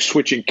you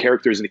switching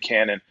characters in the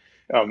canon.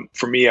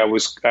 For me, I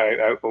was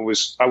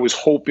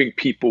hoping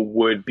people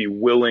would be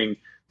willing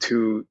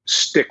to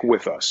stick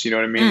with us. You know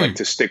what I mean? Like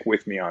to stick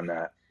with me on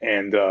that.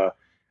 And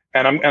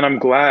I'm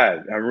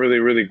glad. I'm really,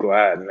 really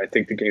glad. And I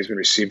think the game's been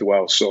received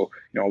well. So,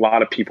 a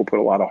lot of people put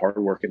a lot of hard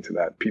work into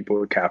that.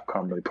 People at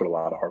Capcom really put a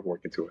lot of hard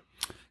work into it.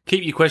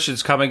 Keep your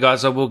questions coming,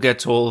 guys. I will get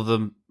to all of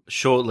them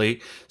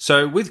shortly.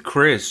 So with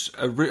Chris,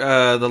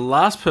 the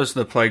last person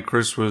that played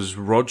Chris was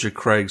Roger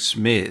Craig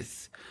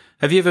Smith.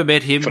 Have you ever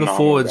met him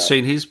before and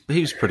seen he's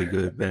pretty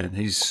good, man.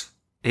 He's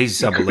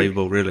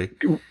unbelievable, really.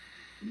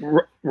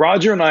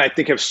 Roger and I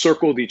think, have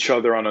circled each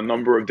other on a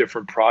number of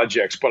different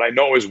projects, but I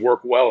know his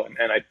work well, and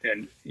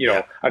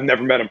I've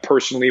never met him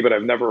personally, but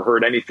I've never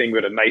heard anything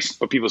but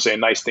people saying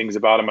nice things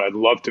about him, and I'd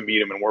love to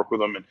meet him and work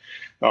with him.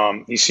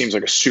 And he seems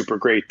like a super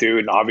great dude,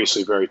 and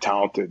obviously very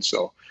talented.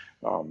 So,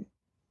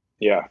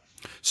 yeah.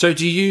 So,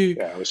 do you?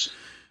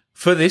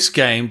 For this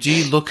game, do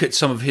you look at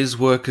some of his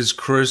work as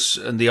Chris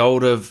and the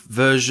older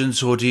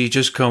versions, or do you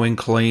just go in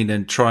clean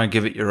and try and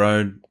give it your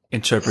own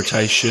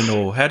interpretation,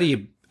 or how do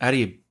you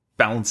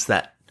balance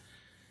that?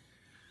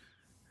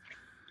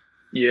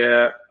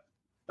 Yeah.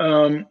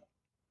 So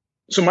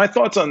my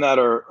thoughts on that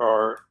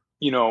are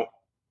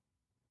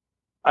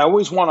I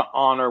always want to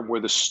honor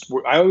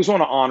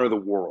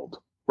the world,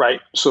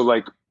 right? So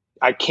like,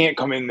 I can't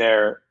come in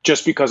there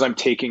just because I'm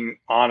taking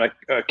on a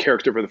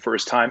character for the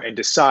first time and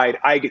decide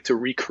I get to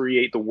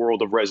recreate the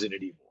world of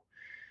Resident Evil.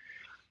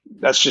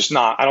 That's just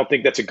I don't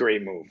think that's a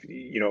great move,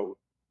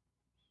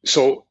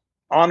 So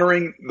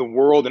honoring the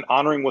world and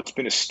honoring what's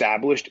been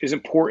established is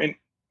important.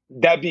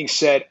 That being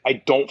said, I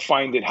don't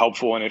find it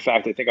helpful. And in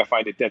fact, I think I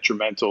find it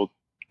detrimental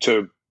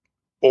to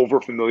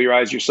over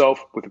familiarize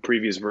yourself with the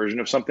previous version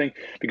of something,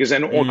 because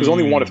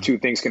only one of two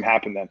things can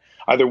happen then.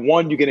 Either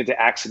one, you get into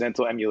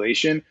accidental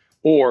emulation,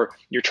 or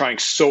you're trying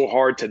so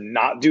hard to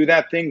not do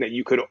that thing that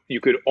you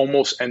could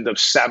almost end up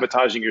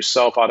sabotaging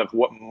yourself out of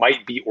what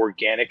might be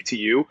organic to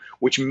you,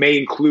 which may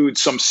include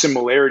some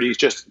similarities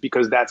just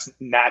because that's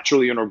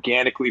naturally and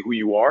organically who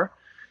you are.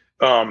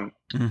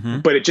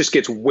 But it just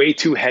gets way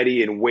too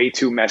heady and way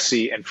too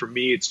messy. And for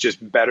me, it's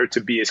just better to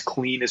be as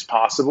clean as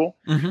possible,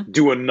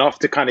 do enough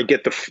to kind of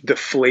get the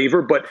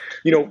flavor. But,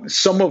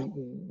 some of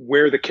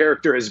where the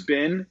character has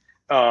been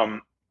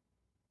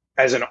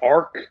as an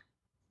arc,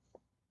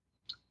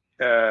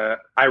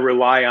 I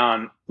rely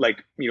on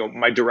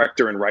my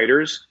director and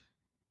writers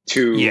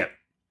to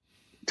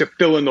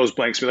fill in those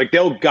blanks. Like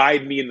they'll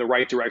guide me in the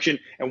right direction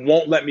and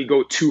won't let me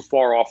go too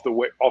far off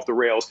the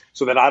rails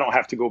so that I don't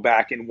have to go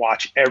back and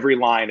watch every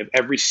line of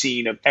every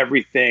scene of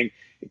everything,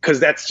 because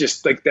that's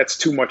just that's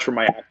too much for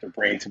my active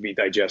brain to be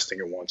digesting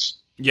at once.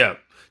 Yeah.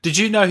 Did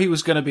you know he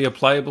was going to be a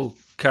playable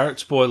character?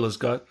 Spoilers,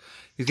 guys.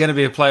 He's going to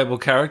be a playable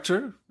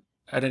character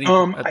at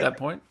that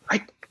point?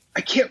 I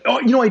can't.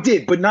 I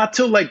did, but not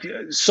till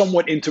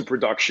somewhat into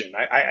production.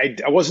 I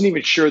wasn't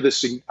even sure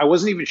I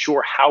wasn't even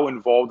sure how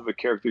involved of a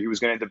character he was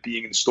going to end up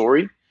being in the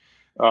story.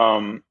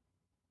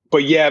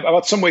 But yeah,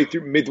 about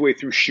midway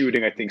through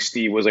shooting, I think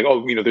Steve was like,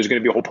 "Oh, there's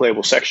going to be a whole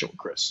playable section with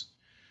Chris."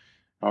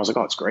 And I was like,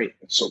 "Oh, it's great!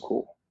 It's so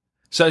cool."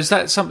 So is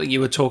that something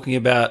you were talking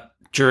about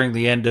during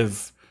the end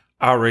of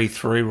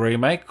RE3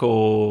 remake,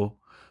 or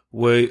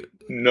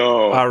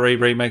no RE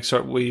remake?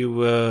 Sorry, were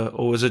you,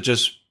 or was it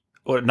just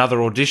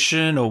another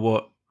audition, or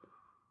what?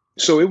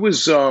 So it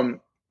was,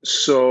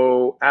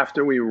 so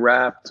after we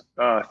wrapped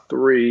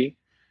 3,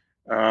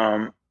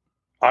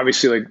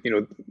 obviously,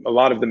 a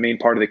lot of the main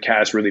part of the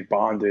cast really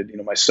bonded,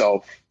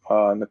 myself,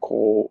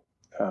 Nicole,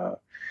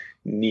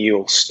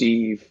 Neil,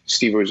 Steve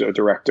was a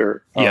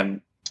director,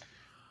 had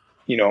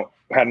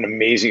an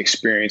amazing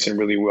experience and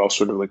really well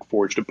sort of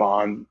forged a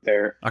bond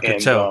there. I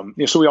could tell.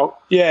 So we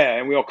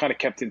all kind of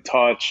kept in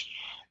touch.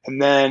 And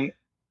then,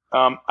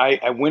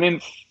 I went in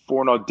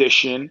for an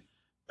audition,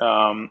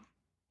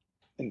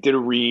 and did a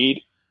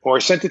read, or I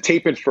sent the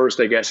tape in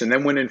first, I guess, and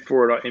then went in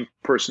for an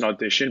in-person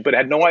audition, but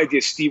had no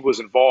idea Steve was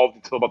involved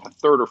until about the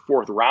 3rd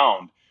or 4th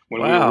round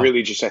when we were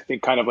really just, I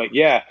think, kind of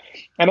and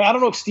I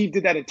don't know if Steve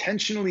did that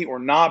intentionally or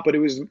not, but it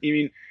was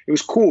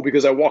cool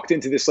because I walked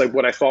into this,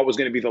 what I thought was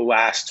going to be the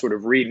last sort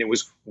of read, and it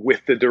was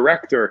with the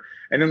director.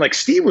 And then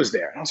Steve was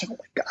there and I was like,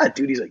 "Oh my God,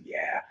 dude." He's like,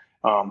 "Yeah."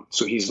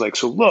 So he's like,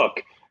 "So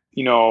look,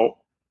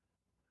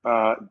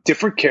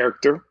 different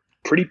character,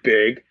 pretty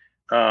big,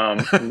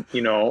 and,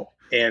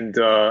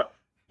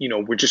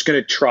 we're just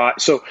going to try."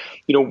 So,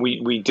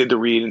 we did the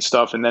read and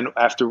stuff. And then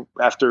after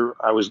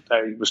I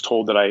was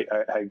told that I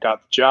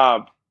got the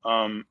job,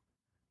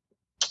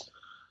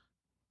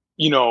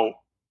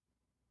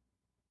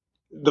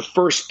 the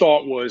first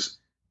thought was,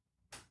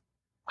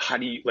 how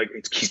do you,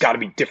 he's got to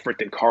be different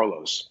than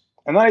Carlos.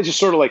 And then I just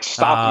sort of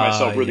stopped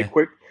myself really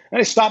quick. And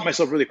I stopped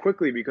myself really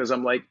quickly because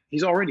I'm like,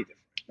 he's already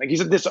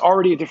different. This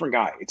already a different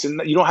guy.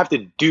 You don't have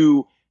to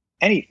do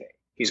anything.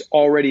 He's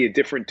already a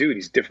different dude.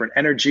 He's different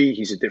energy.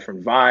 He's a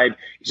different vibe.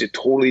 He's a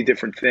totally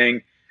different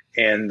thing.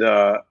 And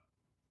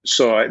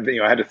so I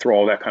had to throw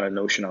all that kind of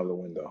notion out of the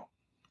window.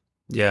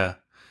 Yeah.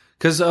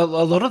 Because a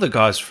lot of the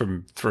guys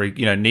from 3,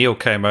 Neil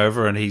came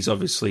over and he's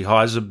obviously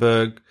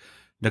Heisenberg.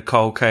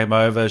 Nicole came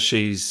over.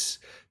 She's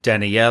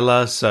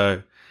Daniela.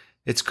 So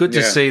it's good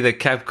to see that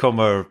Capcom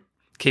are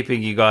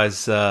keeping you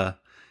guys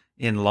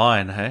in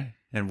line, hey,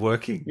 and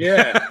working.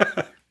 Yeah.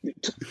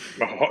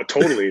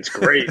 Totally. It's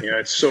great.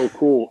 It's so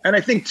cool. And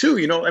I think too,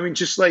 I'm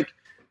sure,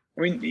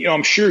 with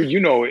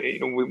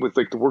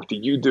the work that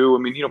you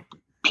do,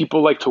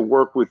 people like to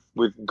work with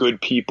good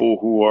people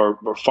who are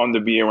fun to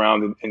be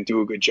around and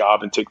do a good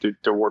job and take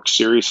their work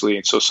seriously.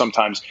 And so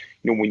sometimes,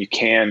 when you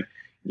can,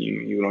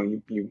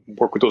 you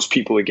work with those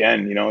people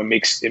again, it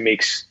makes,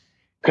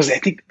 because I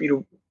think,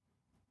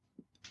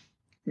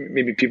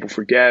 maybe people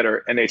forget,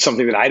 and it's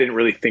something that I didn't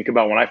really think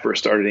about when I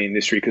first started in the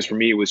industry. Because for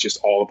me, it was just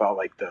all about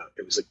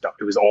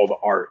it was all the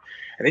art.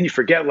 And then you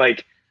forget,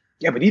 but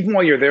even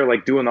while you're there,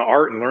 doing the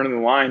art and learning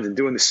the lines and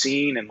doing the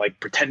scene and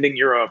pretending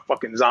you're a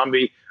fucking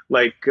zombie,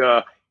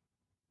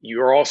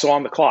 you're also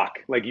on the clock.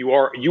 You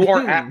are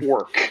at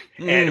work,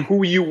 and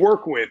who you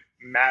work with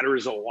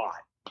matters a lot.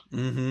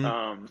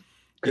 Mm-hmm.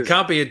 You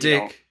can't be a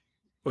dick,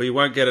 or you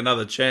won't get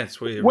another chance.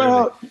 Will you?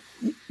 Well,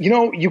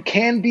 really? You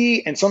can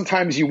be, and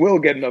sometimes you will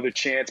get another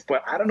chance.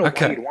 But I don't know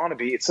why you'd want to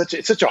be. It's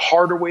such a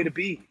harder way to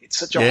be.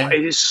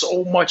 It is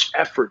so much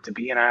effort to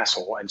be an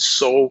asshole, and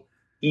so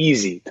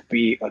easy to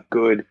be a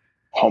good,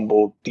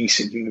 humble,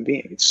 decent human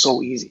being. It's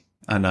so easy.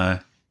 I know.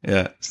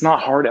 Yeah, it's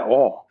not hard at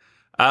all.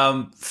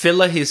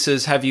 Filler here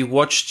says, have you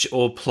watched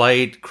or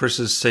played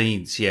Chris's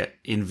scenes yet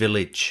in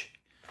Village?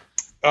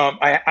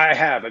 I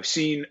have. I've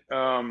seen.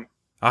 I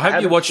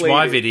hope you watched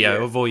my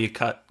video of all your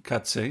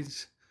cut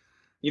scenes.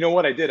 You know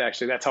what? I did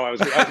actually. That's how I was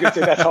going to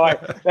say.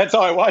 That's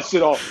how I watched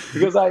it all,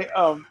 because I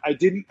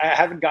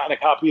haven't gotten a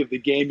copy of the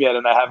game yet,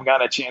 and I haven't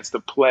gotten a chance to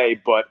play.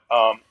 But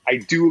I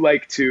do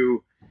like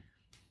to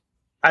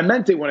I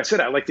meant it when I said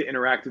I like to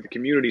interact with the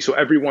community. So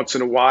every once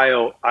in a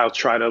while, I'll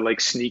try to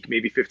like sneak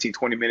maybe 15,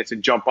 20 minutes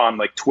and jump on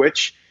like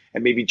Twitch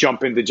and maybe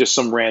jump into just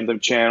some random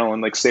channel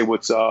and like say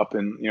what's up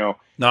and,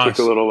 nice. kick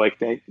a little like,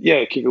 kick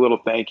a little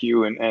thank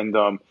you. And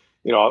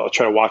I'll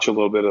try to watch a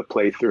little bit of the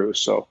playthrough.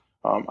 So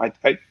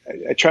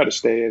I try to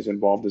stay as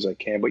involved as I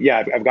can. But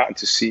yeah, I've gotten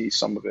to see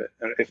some of it,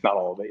 if not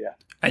all of it, yeah.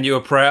 And you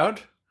were proud?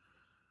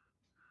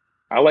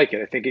 I like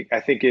it. I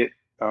think it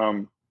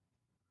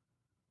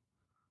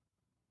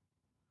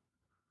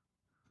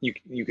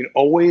you can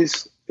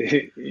always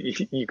get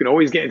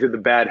into the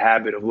bad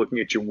habit of looking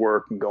at your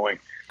work and going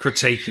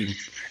critiquing.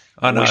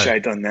 I wish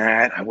I'd done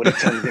that. I would have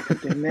done a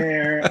different thing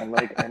there. I'm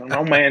like, I don't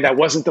know, man. That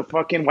wasn't the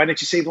fucking. Why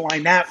didn't you say the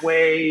line that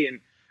way?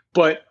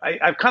 But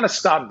I've kind of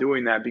stopped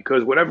doing that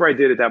because whatever I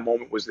did at that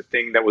moment was the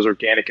thing that was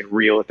organic and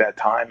real at that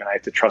time, and I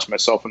had to trust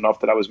myself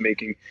enough that I was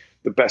making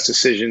the best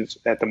decisions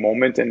at the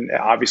moment. And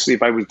obviously,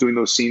 if I was doing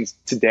those scenes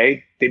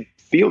today, they'd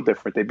feel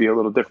different. They'd be a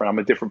little different. I'm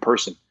a different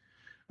person.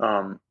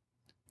 But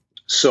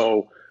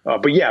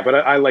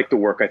I like the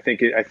work. I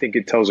think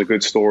it tells a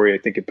good story. I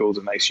think it builds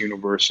a nice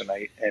universe, and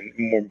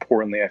more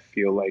importantly, I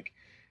feel like,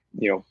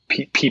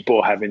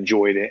 people have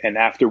enjoyed it. And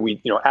after we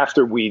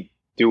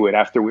do it,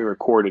 after we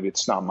record it,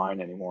 it's not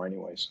mine anymore,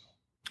 anyways.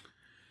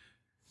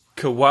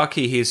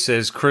 Kawaki here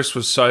says Chris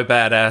was so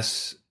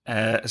badass,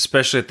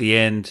 especially at the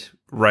end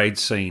raid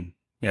scene.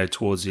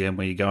 Towards the end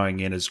when you're going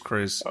in as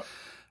Chris.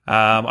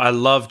 I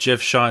love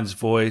Jeff Shine's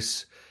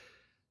voice.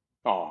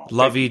 Oh,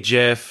 love you,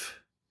 Jeff.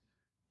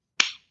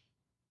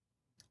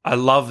 I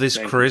love this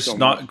Chris,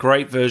 not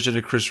great version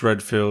of Chris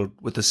Redfield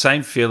with the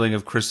same feeling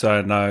of Chris that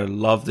I know.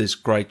 Love this,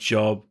 great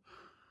job.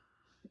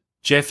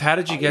 Jeff, how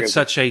did you get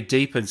such a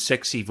deep and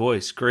sexy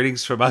voice?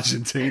 Greetings from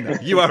Argentina.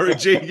 You are a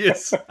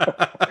genius.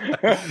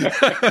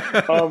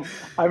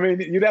 I mean,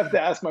 you'd have to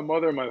ask my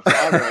mother and my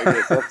father, I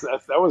guess.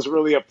 That was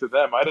really up to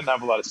them. I didn't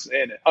have a lot of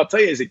say in it. I'll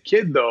tell you, as a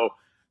kid, though,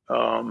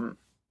 I'll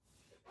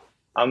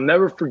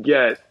never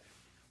forget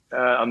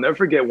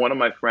one of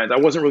my friends. I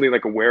wasn't really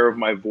like aware of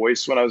my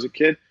voice when I was a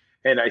kid.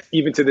 And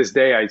even to this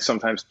day, I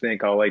sometimes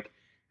think I'll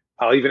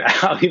even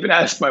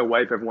ask my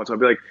wife every once in a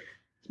while. I'll be like,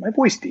 is my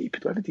voice deep?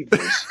 Do I have a deep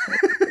voice?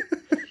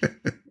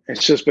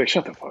 It's just like,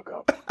 shut the fuck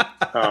up.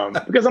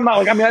 Because I'm not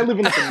like, I live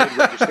in like the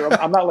mid-register.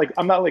 I'm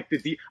not like the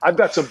deep. I've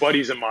got some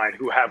buddies of mine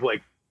who have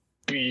like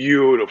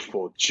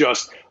beautiful,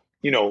 just,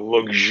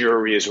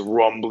 luxurious,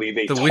 rumbly.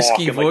 They the talk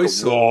whiskey and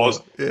voice, like the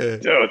walls,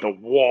 the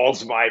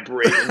walls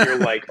vibrate, and you're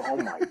like, oh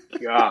my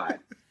God.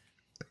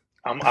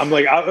 I'm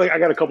like, I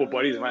got a couple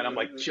buddies of mine. I'm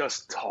like,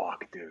 just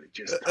talk, dude,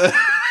 just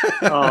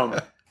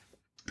talk.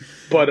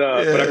 But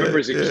I remember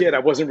as a kid, I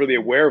wasn't really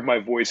aware of my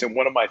voice. And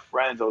one of my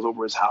friends, I was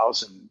over his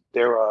house, and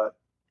they're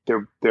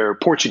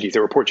Portuguese. They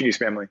were a Portuguese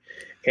family,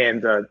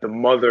 and the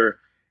mother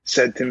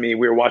said to me,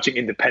 we were watching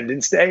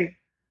Independence Day,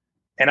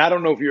 and I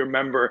don't know if you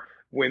remember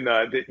when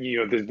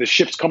the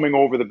ship's coming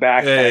over the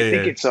back. Yeah, and I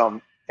think it's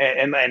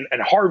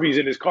and Harvey's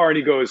in his car, and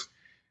he goes,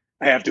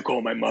 I have to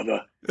call my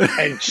mother,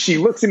 and she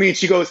looks at me and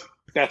she goes,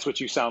 that's what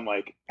you sound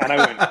like. And I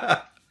went,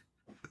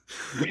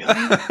 really?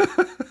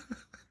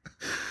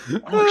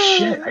 Oh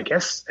shit! I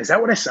guess, is that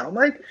what I sound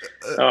like?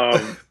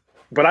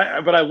 But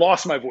I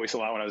lost my voice a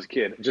lot when I was a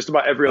kid. Just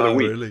about every other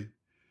week. Really?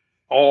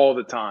 All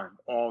the time,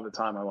 I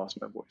lost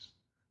my voice.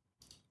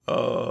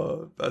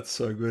 Oh, that's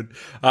so good.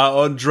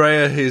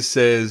 Andrea here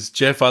says,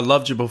 Jeff, I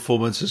loved your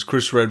performance as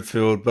Chris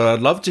Redfield, but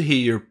I'd love to hear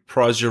you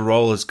reprise your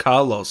role as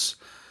Carlos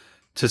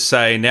to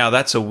say, now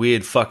that's a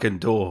weird fucking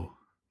door.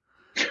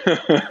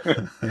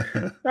 No,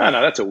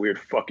 that's a weird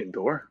fucking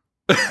door.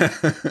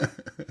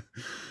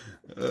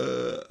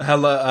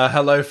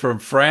 Hello from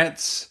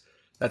France.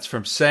 That's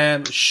from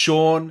Sam.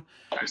 Sean.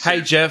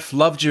 Hey Jeff,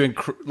 loved you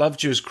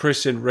as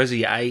Chris in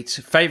Resi 8.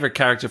 Favorite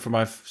character from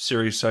my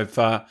series so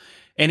far.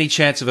 Any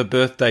chance of a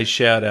birthday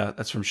shout out?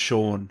 That's from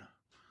Sean.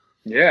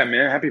 Yeah,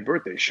 man. Happy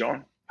birthday,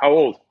 Sean. How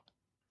old?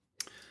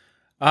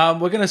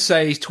 We're gonna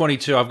say he's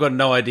 22. I've got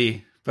no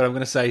idea, but I'm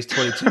gonna say he's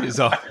 22 years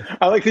old.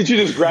 I like that you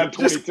just grabbed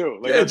 22.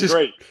 That's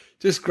great.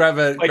 Just grab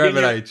an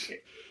age.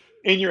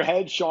 In your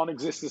head, Sean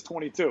exists as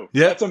 22.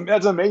 Yeah,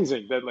 that's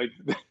amazing.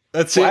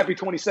 That's it. Happy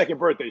 22nd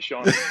birthday,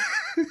 Sean.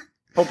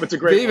 Hope it's a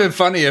great. It'd be even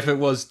funny if it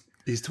was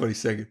his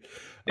 22nd.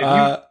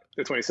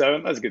 The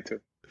 27. That's good too.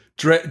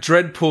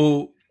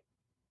 Dreadpool.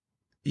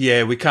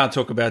 Yeah, we can't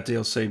talk about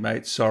DLC,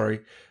 mate.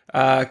 Sorry.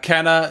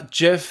 Canna,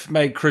 Jeff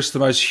made Chris the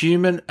most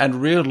human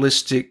and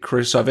realistic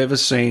Chris I've ever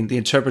seen. The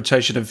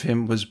interpretation of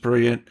him was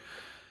brilliant.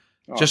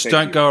 Just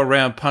don't go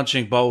around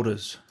punching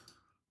boulders.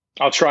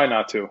 I'll try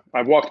not to.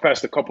 I've walked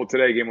past a couple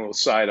today, gave him a little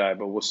side eye,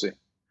 but we'll see.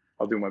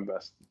 I'll do my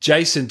best.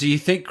 Jason, do you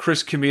think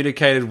Chris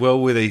communicated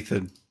well with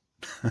Ethan?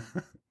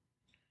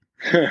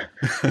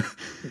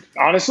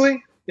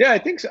 Honestly, yeah, I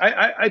think so.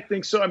 I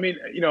think so. I mean,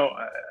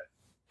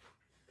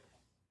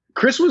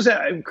 Chris was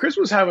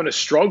having a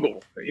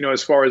struggle,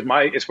 as far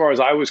as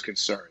I was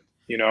concerned.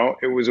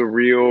 It was a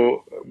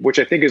real, which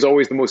I think is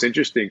always the most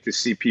interesting to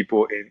see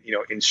people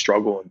in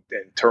struggle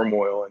and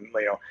turmoil and,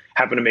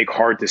 having to make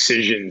hard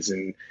decisions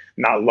and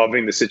not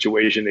loving the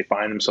situation they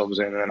find themselves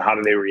in, and then how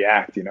do they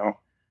react,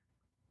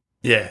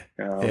 Yeah.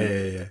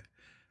 Yeah.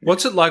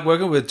 What's it like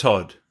working with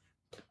Todd?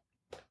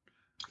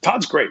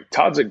 Todd's great.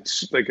 Todd's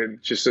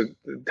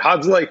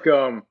Todd's like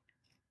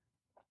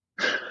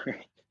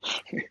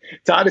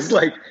Todd is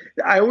like,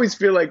 I always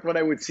feel like when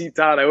I would see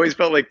Todd, I always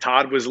felt like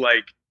Todd was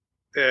like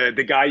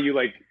the guy you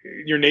like,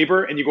 your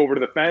neighbor, and you go over to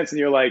the fence and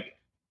you're like,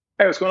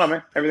 hey, what's going on,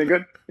 man? Everything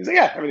good? He's like,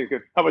 yeah, everything's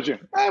good. How about you?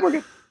 We're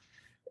good.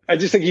 I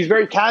just think he's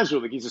very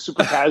casual. Like, he's a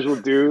super casual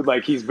dude.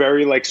 Like, he's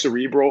very like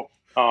cerebral.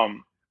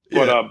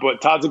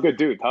 But Todd's a good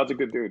dude. Todd's a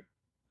good dude.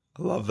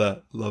 I love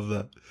that.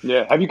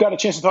 Yeah. Have you got a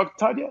chance to talk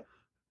to Todd yet?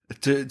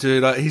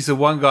 Dude, he's the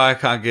one guy I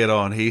can't get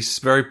on. He's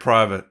very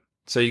private.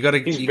 So you got to.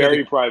 He's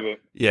very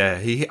private. Yeah.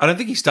 I don't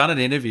think he's done an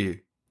interview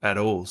at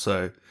all.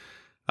 So.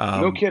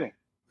 No kidding.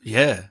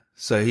 Yeah.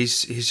 So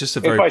he's just a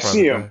very private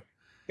guy.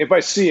 If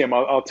I see him,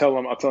 I'll tell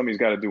him he's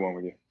got to do one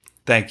with you.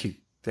 Thank you,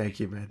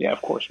 man. Yeah,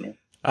 of course, man.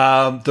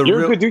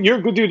 You're a good dude. You're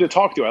a good dude to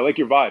talk to. I like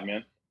your vibe,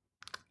 man.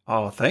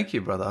 Oh, thank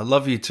you, brother. I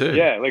love you too.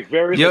 Yeah, like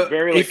very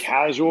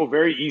casual,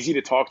 very easy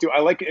to talk to. I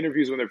like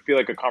interviews when they feel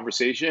like a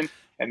conversation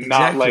and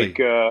not like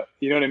you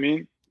know what I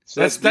mean.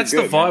 So that's the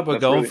vibe we're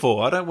going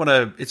for. I don't want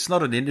to. It's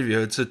not an interview.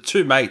 It's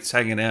two mates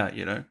hanging out.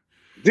 You know.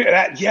 Dude,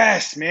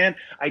 yes, man.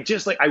 I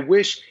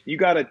wish you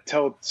got to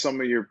tell some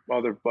of your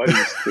other buddies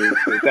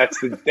that's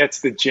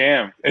the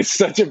jam. It's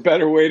such a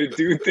better way to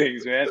do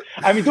things, man.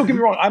 I mean, don't get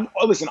me wrong. I'm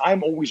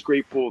always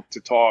grateful to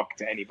talk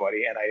to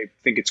anybody, and I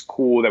think it's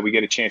cool that we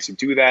get a chance to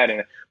do that.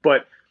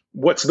 But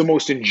what's the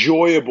most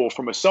enjoyable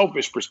from a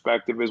selfish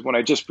perspective is when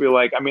I just feel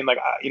like,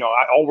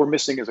 all we're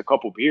missing is a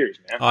couple beers,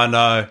 man.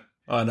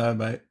 I know,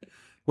 mate.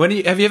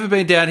 Have you ever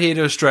been down here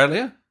to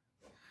Australia?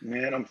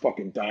 Man, I'm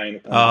fucking dying to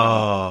come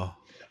down.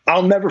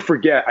 I'll never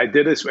forget. I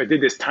did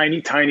this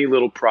tiny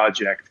little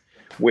project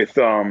with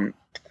God,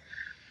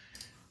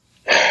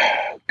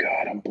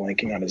 I'm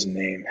blanking on his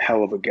name.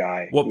 Hell of a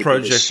guy. What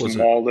project was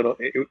it?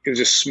 It was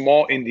a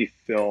small indie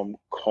film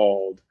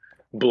called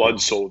Blood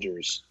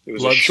Soldiers. It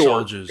was Blood a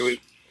short. Soldiers.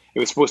 It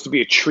was supposed to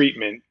be a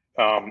treatment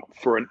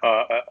for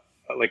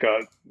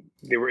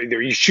they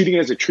were shooting it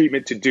as a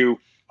treatment to do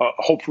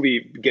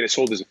hopefully get it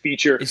sold as a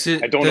feature. Is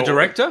it the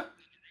director?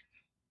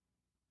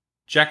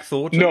 Jack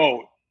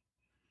Thornton?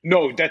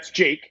 No, that's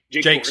Jake.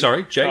 Jake,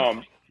 sorry,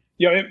 Jake.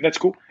 Yeah, that's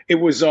cool. It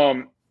was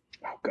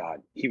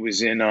he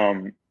was in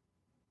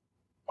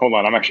hold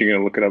on, I'm actually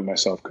gonna look it up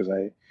myself because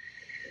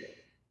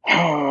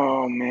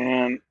oh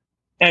man.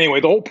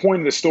 Anyway, the whole point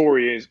of the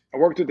story is I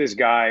worked with this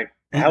guy,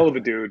 a hell of a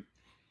dude,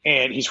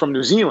 and he's from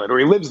New Zealand, or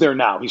he lives there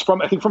now. He's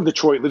from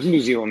Detroit, lives in New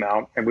Zealand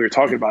now, and we were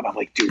talking about it. I'm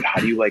like, dude, how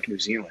do you like New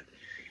Zealand?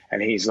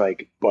 And he's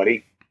like,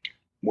 buddy,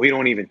 we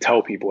don't even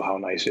tell people how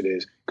nice it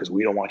is because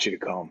we don't want you to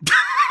come.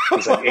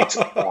 He's like, it's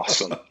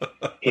awesome.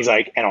 He's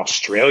like, and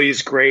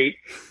Australia's great,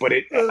 but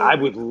I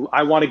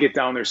want to get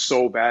down there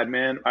so bad,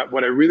 man.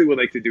 What I really would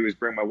like to do is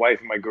bring my wife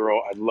and my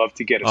girl. I'd love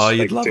to get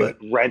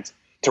rent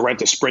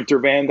a Sprinter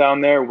van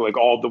down there, like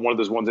one of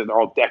those ones that are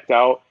all decked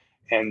out,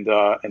 and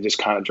just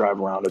kind of drive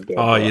around a bit.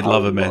 Oh, you'd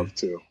love it, man.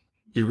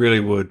 You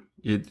really would.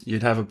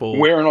 You'd have a ball.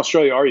 Where in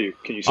Australia are you?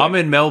 Can you say? I'm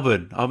in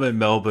Melbourne,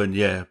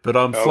 yeah, but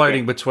I'm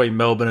floating between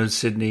Melbourne and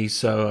Sydney,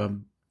 so.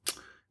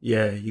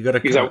 Yeah, you got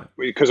to. Is that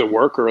because of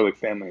work or like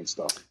family and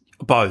stuff?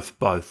 Both.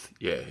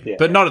 Yeah.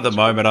 But not at the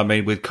moment. I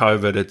mean, with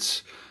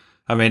COVID,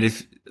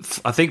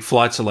 I think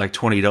flights are like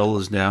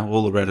 $20 now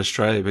all around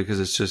Australia because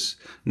it's just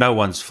no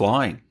one's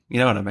flying. You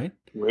know what I mean?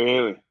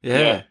 Really?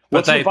 Yeah.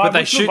 But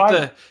they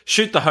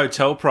shoot the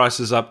hotel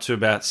prices up to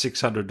about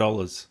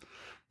 $600,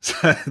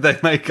 so they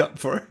make up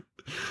for it.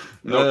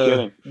 No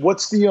kidding.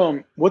 What's the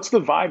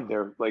vibe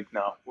there like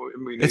now? I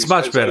mean, it's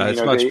much better.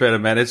 It's much better,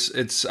 man.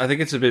 It's. I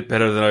think it's a bit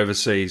better than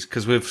overseas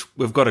because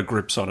we've got a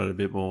grips on it a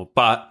bit more,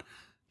 but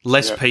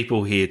less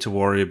people here to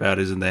worry about,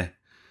 isn't there?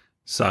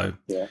 So,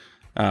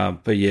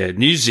 but yeah,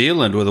 New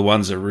Zealand were the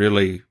ones that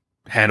really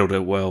handled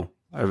it well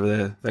over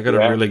there. They got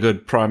a really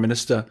good prime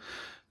minister.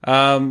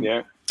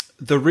 The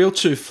Real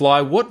to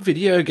Fly. What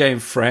video game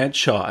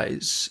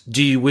franchise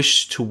do you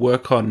wish to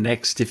work on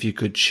next if you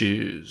could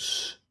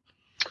choose?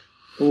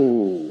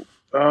 Ooh,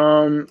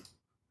 I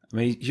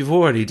mean, you've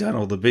already done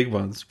all the big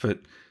ones, but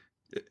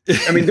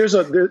I mean,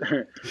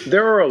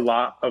 there are a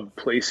lot of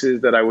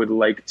places that I would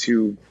like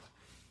to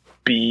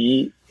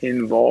be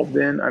involved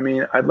in. I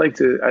mean, I'd like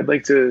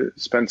to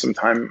spend some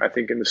time, I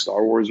think, in the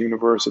Star Wars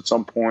universe at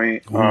some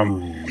point.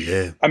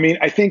 Yeah. I mean,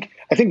 I think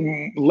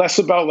less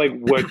about like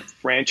what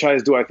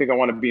franchise do I think I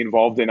want to be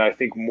involved in. I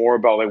think more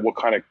about like what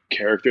kind of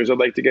characters I'd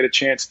like to get a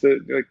chance to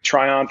like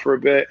try on for a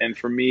bit. And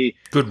for me,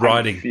 good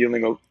writing. I'm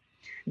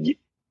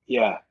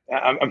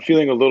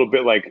feeling a little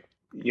bit like,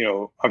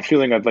 I'm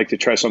feeling I'd like to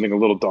try something a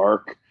little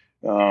dark.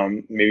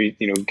 Maybe,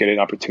 get an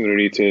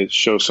opportunity to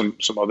show some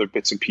other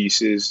bits and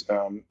pieces.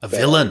 A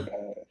villain.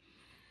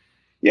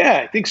 Yeah,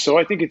 I think so.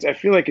 I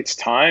feel like it's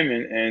time,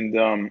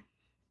 and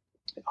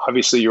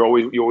obviously you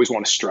always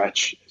want to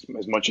stretch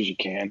as much as you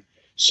can.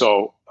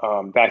 So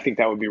I think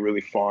that would be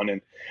really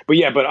fun.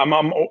 But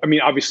I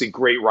mean, obviously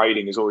great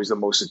writing is always the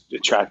most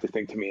attractive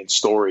thing to me in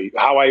story.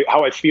 How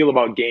I feel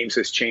about games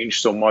has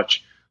changed so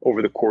much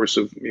over the course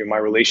of my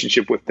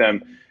relationship with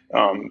them.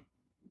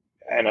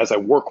 and as I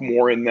work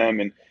more in them,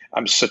 and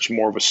I'm such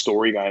more of a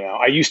story guy now.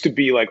 I used to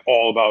be like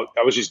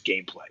I was just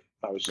gameplay.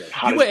 I was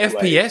like, you were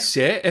FPS,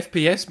 yeah,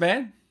 FPS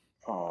man.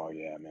 Oh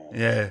yeah, man.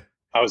 Yeah.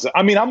 I'm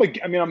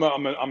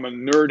a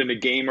nerd and a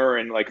gamer,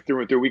 and like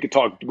through and through, we could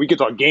talk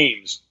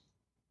games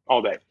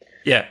all day.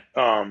 Yeah.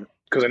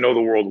 Because I know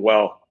the world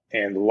well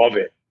and love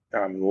it.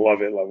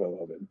 Love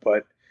it.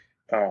 But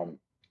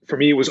for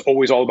me, it was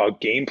always all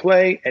about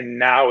gameplay, and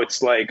now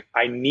it's like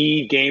I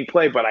need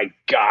gameplay, but I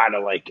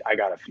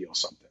gotta feel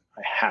something.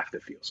 I have to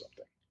feel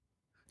something.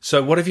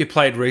 So, what have you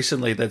played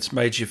recently that's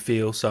made you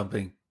feel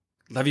something?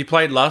 Have you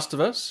played Last of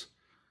Us?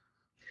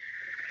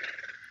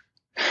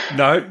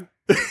 No.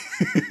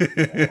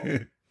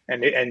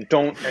 and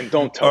don't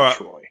tell right.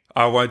 Troy.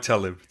 I won't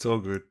tell him. It's all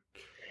good.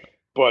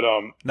 But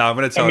no, I'm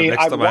going to tell him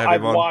next time I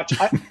have him on.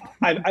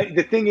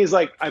 The thing is,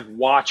 like, I've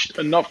watched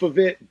enough of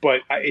it,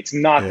 but it's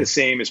not the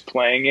same as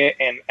playing it,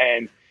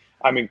 and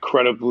I'm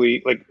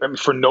incredibly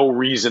for no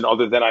reason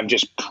other than I'm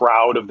just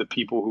proud of the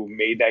people who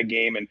made that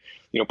game and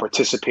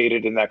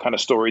participated in that kind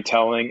of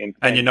storytelling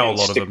and you know a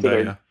lot of them,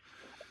 don't you?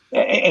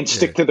 And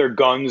stick to their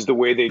guns the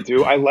way they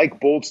do. I like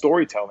bold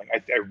storytelling.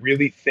 I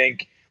really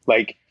think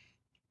like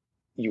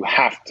you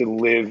have to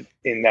live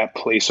in that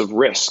place of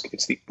risk.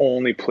 It's the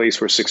only place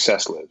where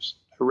success lives.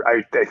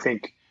 I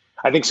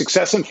think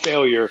success and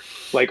failure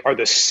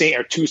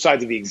are two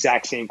sides of the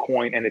exact same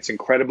coin, and it's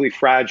incredibly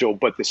fragile.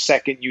 But the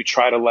second you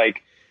try to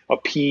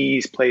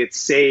appease, play it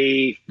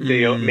safe,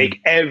 they make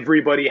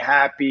everybody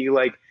happy.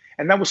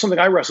 And that was something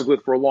I wrestled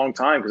with for a long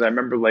time, because I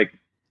remember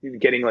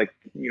getting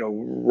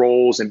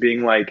roles and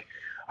being like,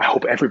 I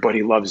hope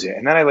everybody loves it.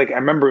 And then I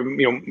remember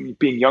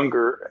being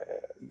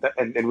younger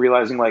and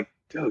realizing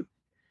dude,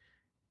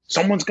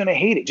 someone's gonna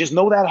hate it. Just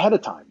know that ahead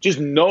of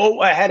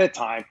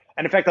time.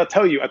 And in fact, I'll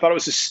tell you, I thought it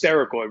was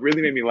hysterical. It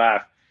really made me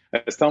laugh.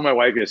 I was telling my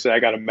wife yesterday, I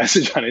got a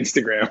message on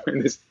Instagram,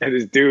 and this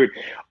dude,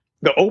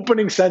 the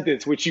opening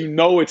sentence, which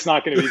it's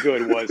not going to be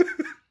good, was,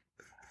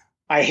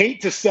 I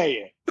hate to say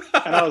it.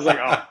 And I was like,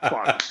 oh,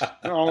 fuck.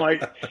 And I'm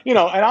like, and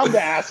I'm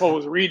the asshole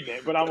who's reading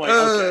it, but I'm like,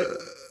 okay.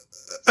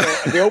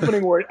 So the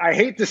opening word, I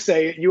hate to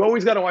say it. You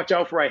always got to watch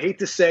out for, I hate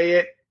to say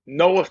it.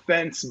 No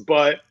offense,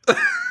 but,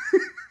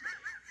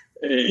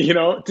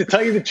 to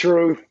tell you the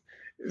truth.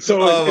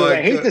 So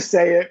I hate to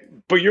say it,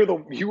 but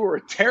you were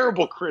a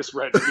terrible Chris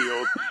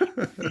Redfield.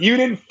 You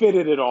didn't fit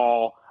it at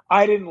all.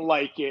 I didn't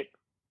like it.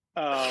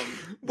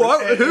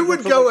 Who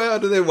would go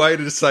out of their way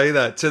to say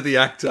that to the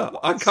actor?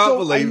 I can't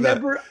believe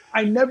that.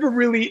 I never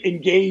really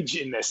engage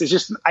in this. It's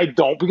just I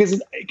don't,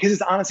 because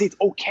it's honestly, it's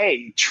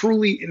okay.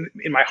 Truly,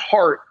 in my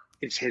heart,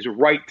 it's his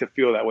right to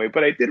feel that way.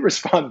 But I did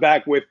respond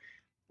back with,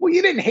 well,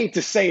 you didn't hate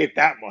to say it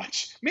that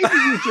much. Maybe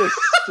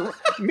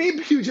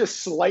you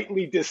just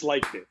slightly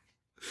disliked it.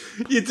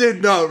 You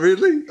did not,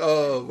 really?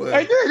 Oh, man.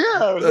 I did,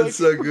 yeah. That's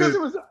so good. It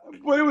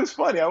was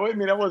funny. I wasn't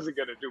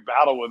going to do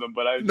battle with him,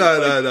 but I was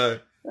No.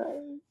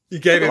 You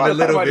gave him a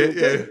little bit,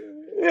 yeah.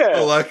 Yeah.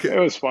 I like it. It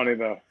was funny,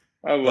 though.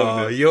 I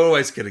loved it. You're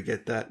always going to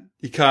get that.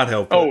 You can't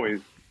help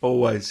it.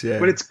 Always, yeah.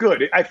 But it's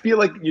good. I feel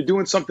like you're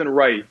doing something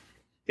right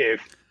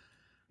if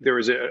there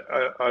is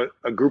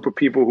a group of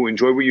people who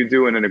enjoy what you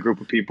do, and then a group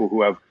of people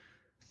who have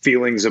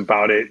feelings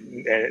about it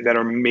that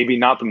are maybe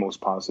not the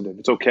most positive.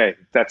 It's okay.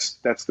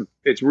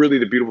 It's really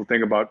the beautiful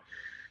thing about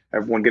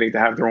everyone getting to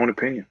have their own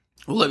opinion.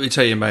 Well, let me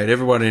tell you, mate,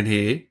 everyone in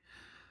here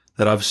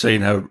that I've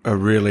seen are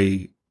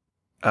really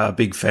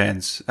big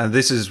fans. And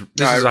this is a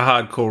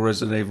hardcore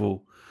Resident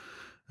Evil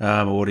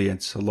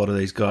audience, a lot of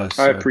these guys.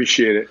 So. I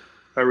appreciate it.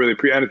 I really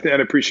appreciate it.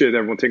 And I appreciate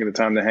everyone taking the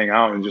time to hang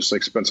out and just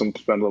spend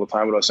a little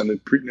time with us. And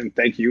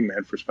thank you,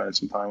 man, for spending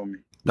some time with me.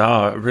 No,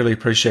 I really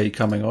appreciate you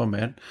coming on,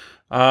 man.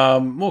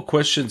 More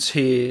questions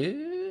here.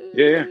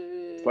 Yeah.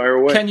 Fire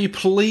away. Can you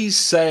please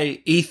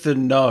say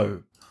Ethan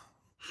no?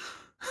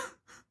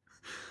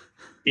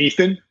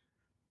 Ethan?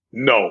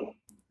 No.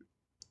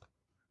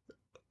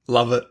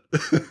 Love it.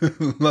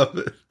 Love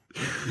it.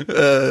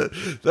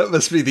 That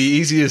must be the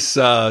easiest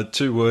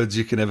 2 words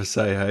you can ever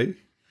say, hey?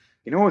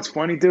 You know what's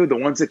funny, dude? The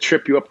ones that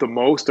trip you up the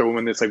most are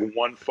when it's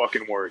one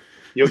fucking word.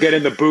 You'll get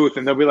in the booth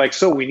and they'll be like,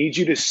 so we need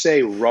you to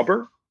say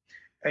rubber.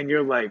 And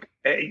you're like,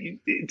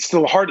 it's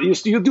still hard.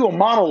 You'll do a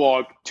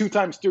monologue 2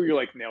 times through. You're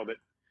like, nailed it.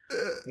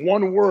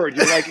 1 word.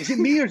 You're like, is it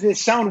me or does it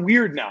sound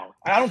weird now?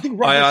 I don't think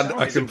rubber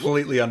I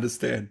completely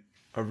understand.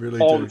 I really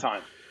all do. The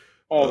time.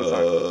 All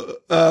the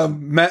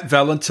time. Matt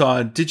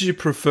Valentine, did you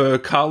prefer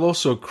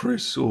Carlos or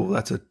Chris? Oh,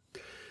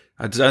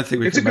 I don't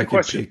think we can make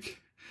a pick.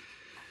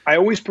 I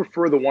always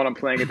prefer the one I'm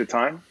playing at the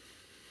time.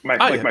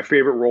 My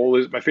favorite role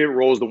is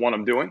the one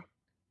I'm doing.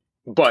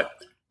 But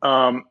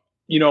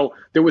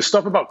there was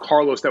stuff about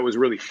Carlos that was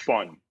really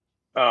fun.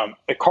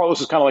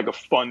 Carlos is kind of like a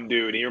fun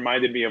dude. He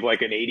reminded me of an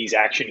 80s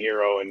action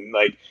hero and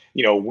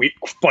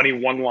funny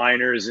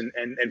one-liners.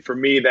 And for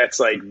me, that's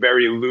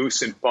very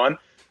loose and fun.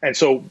 And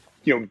so,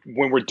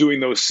 when we're doing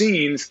those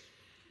scenes,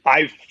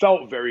 I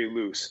felt very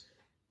loose.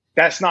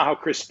 That's not how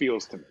Chris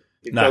feels to me.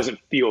 It doesn't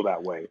feel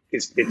that way.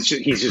 He's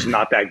just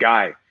not that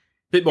guy.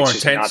 Bit more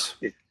intense.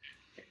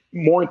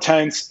 More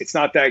intense. It's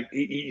not that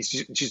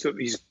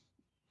he's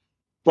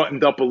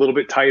buttoned up a little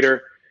bit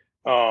tighter.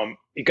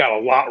 He got a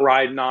lot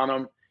riding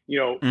on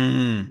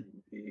him.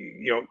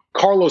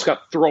 Carlos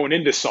got thrown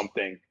into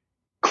something.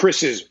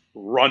 Chris is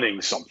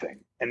running something,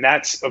 and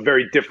that's a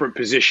very different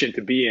position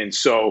to be in.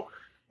 So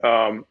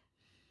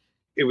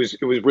it was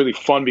really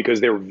fun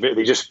because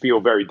they just feel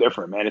very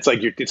different, man. It's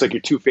like your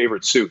two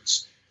favorite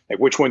suits. Like,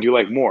 which one do you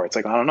like more? It's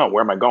like, I don't know.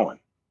 Where am I going?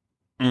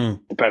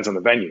 Depends on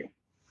the venue.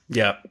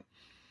 Yep.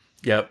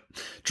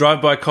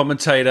 Drive-by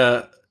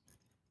commentator.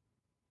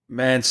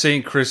 Man,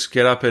 seeing Chris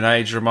get up in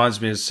age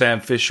reminds me of Sam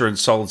Fisher and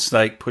Solid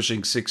Snake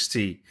pushing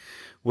 60.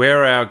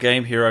 Where are our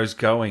game heroes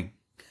going?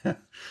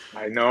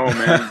 I know,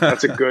 man.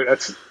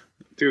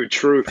 Dude,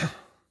 truth.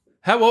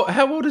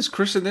 How old is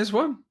Chris in this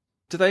one?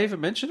 Did they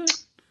even mention it?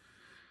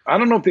 I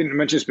don't know if they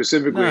mentioned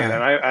specifically, No.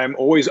 and I am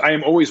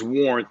always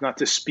warned not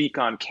to speak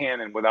on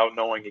canon without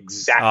knowing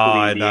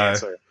exactly the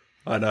answer.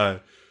 I know.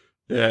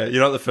 Yeah,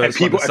 you're not the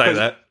first one to say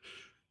that.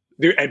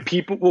 And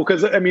people,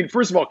 because I mean,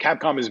 first of all,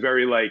 Capcom is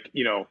very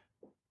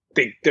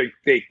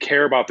they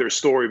care about their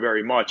story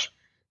very much,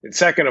 and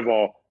second of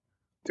all,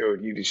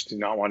 dude, you just do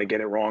not want to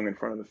get it wrong in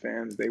front of the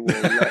fans. They will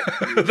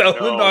let you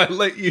They'll not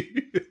let you.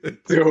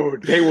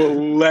 Dude, they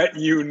will let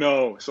you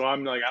know. So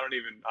I'm like,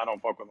 I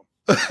don't fuck with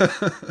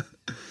them.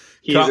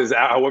 He's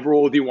however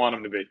old you want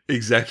him to be.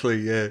 Exactly,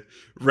 yeah.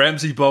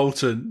 Ramsay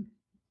Bolton.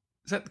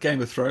 Is that the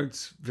Game of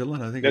Thrones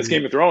villain? I think that's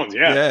Game of Thrones,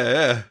 yeah.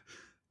 Yeah.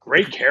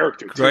 Great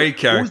character, too. Great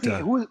character.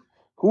 Who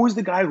was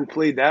the guy who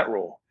played that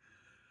role?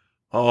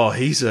 Oh,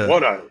 he's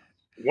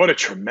what a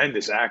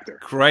tremendous actor.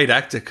 Great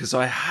actor, because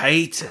I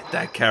hated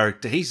that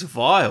character. He's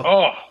vile.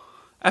 Oh,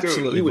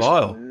 absolutely dude,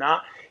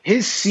 vile.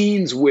 His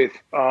scenes with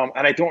and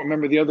I don't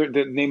remember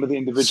the name of the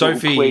individual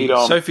who played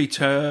Sophie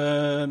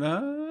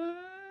Turner.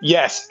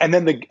 Yes, and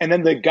then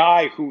the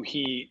guy who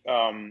he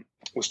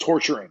was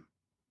torturing.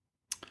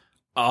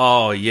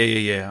 Oh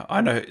yeah.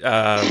 I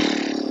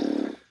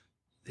know.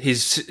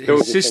 His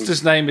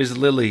sister's name is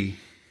Lily.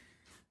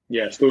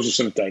 Yes, those are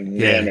some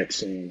dynamic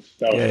scenes.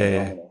 That was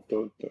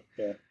phenomenal.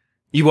 Yeah.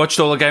 You watched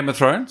all of Game of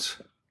Thrones?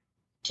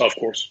 Of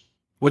course.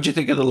 What'd you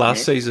think of the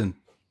last season?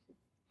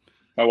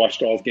 I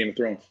watched all of Game of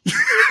Thrones.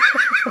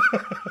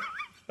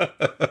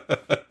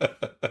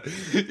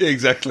 Yeah,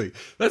 exactly.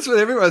 That's what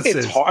everyone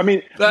says. Hard. I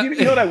mean,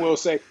 you know what I will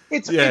say?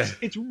 It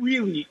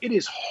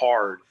is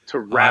hard to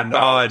wrap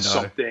up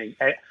something.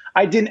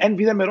 I didn't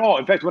envy them at all.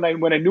 In fact, when I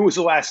knew it was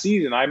the last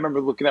season, I remember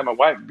looking at my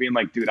wife and being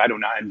like, dude, I do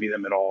not envy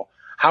them at all.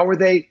 How are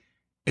they?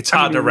 It's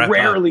hard to wrap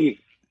up.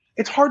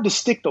 It's hard to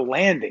stick the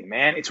landing,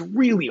 man. It's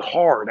really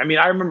hard. I mean,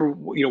 I remember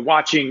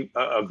watching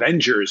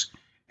Avengers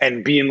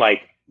and being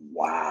like,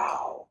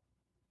 wow,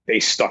 they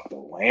stuck the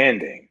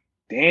landing.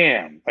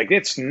 Damn, like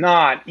it's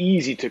not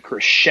easy to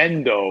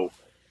crescendo.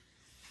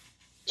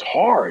 It's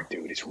hard,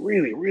 dude. It's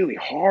really, really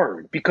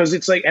hard because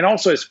it's like, and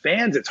also as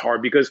fans, it's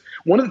hard because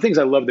one of the things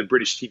I love that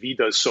British TV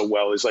does so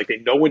well is like they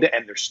know when to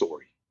end their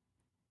story.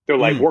 They're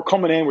like, we're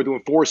coming in, we're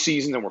doing 4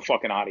 seasons, and we're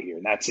fucking out of here,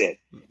 and that's it.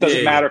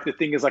 Doesn't matter if the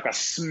thing is like a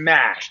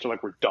smash to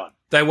like we're done.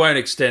 They won't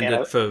extend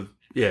it for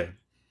And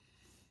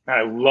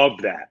I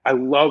love that.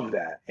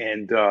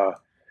 And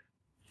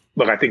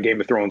look, I think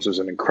Game of Thrones was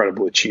an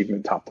incredible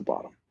achievement, top to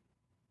bottom.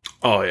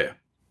 Oh, yeah.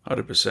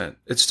 100%.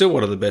 It's still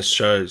one of the best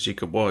shows you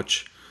could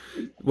watch,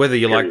 whether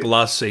you like the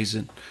last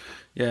season.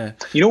 Yeah.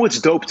 You know what's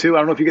dope, too? I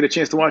don't know if you get a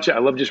chance to watch it. I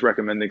love just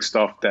recommending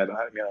stuff that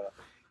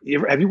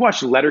have you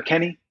watched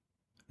Letterkenny?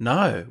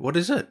 No. What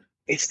is it?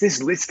 It's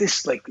this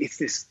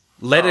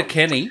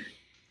Letterkenny?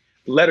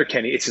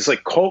 Letterkenny. It's this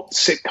like cult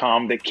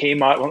sitcom that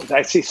came out. Well,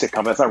 I say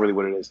sitcom, that's not really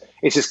what it is.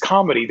 It's this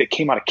comedy that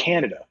came out of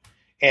Canada.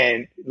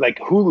 And like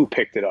Hulu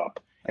picked it up.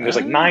 And there's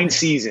like 9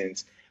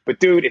 seasons. But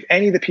dude, if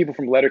any of the people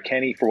from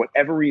Letterkenny, for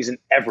whatever reason,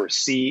 ever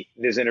see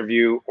this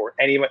interview or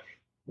anyone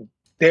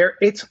there,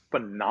 it's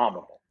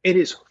phenomenal. It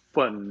is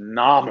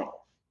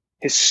phenomenal.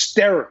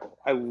 Hysterical.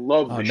 I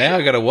love this now show.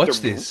 I got to watch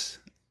this.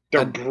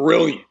 They're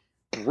brilliant.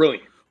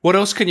 Brilliant. What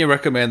else can you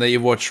recommend that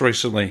you've watched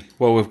recently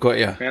while we've got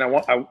you? Man,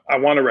 I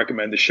want to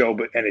recommend the show,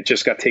 and it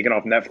just got taken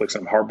off Netflix,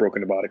 and I'm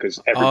heartbroken about it because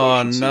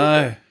everybody should see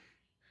it.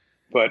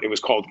 But it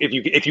was called,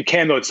 if you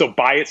can, though, still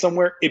buy it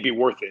somewhere, it'd be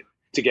worth it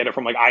to get it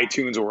from like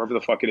iTunes or wherever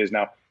the fuck it is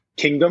now.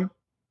 Kingdom.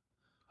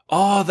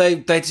 Oh, they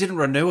didn't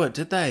renew it,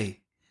 did they?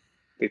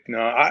 No,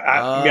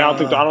 I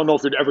don't know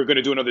if they're ever going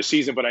to do another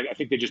season, but I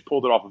think they just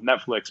pulled it off of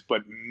Netflix.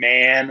 But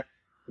man,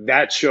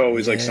 that show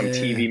is like some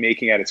TV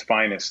making at its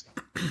finest.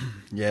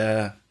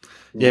 Yeah.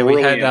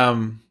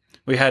 Brilliant.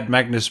 We had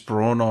Magnus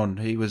Braun on.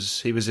 He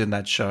was in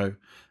that show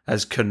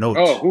as Knut.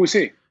 Oh, who is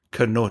he?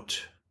 Knut.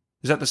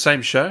 Is that the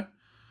same show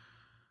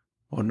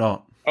or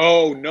not?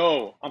 Oh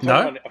no, I'm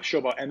talking about a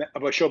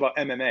show about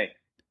MMA.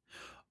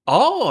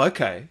 Oh,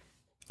 okay.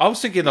 I was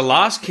thinking The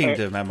Last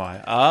Kingdom. Am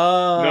I?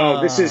 Oh,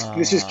 no. This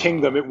is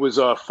Kingdom. It was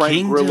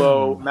Frank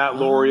Grillo, Matt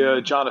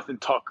Lauria, Jonathan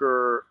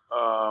Tucker.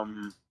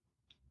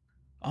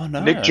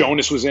 Nick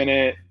Jonas was in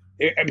it.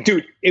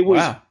 Dude, it was.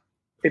 Wow.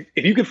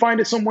 If you can find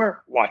it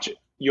somewhere, watch it.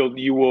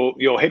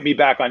 You'll hit me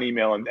back on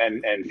email and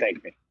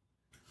thank me.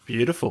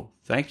 Beautiful.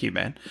 Thank you,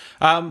 man.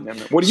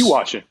 What are you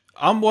watching?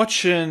 I'm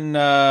watching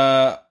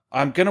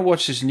I'm going to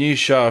watch this new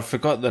show. I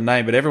forgot the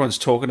name, but everyone's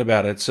talking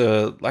about it. It's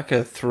like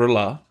a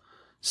thriller,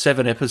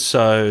 7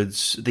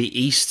 episodes, The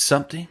East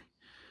something.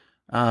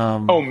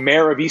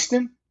 Mayor of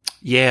Easton?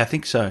 Yeah, I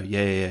think so.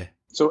 Yeah.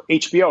 So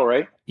HBO,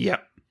 right? Yeah.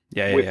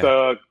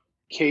 With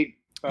Kate.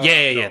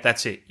 Yeah.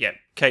 That's it. Yeah,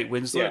 Kate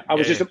Winslet. Yeah,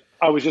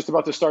 I was just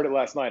about to start it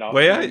last night.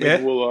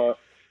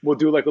 We'll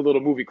do like a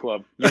little movie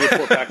club. You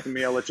report back to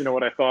me. I'll let you know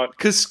what I thought.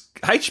 Because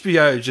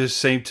HBO just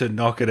seemed to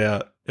knock it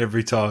out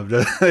every time.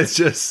 It's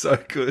just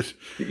so good.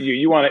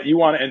 You want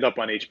to end up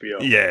on HBO.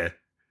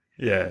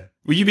 Yeah.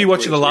 Will you be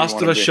watching The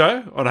Last of Us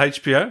show on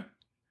HBO?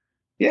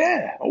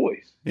 Yeah,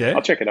 always. Yeah,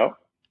 I'll check it out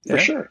for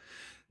sure.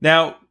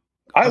 Now,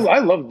 I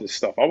love this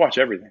stuff. I watch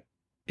everything.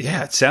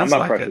 Yeah, it sounds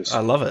like it.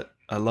 I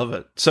love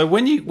it. So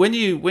when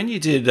you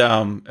did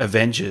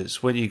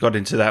Avengers, when you got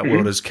into that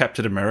world as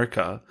Captain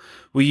America,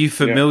 were you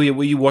familiar? Yeah.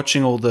 Were you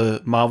watching all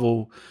the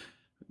Marvel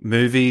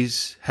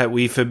movies? Were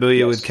you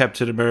familiar with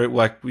Captain America?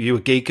 Like, were you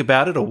a geek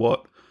about it or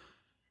what?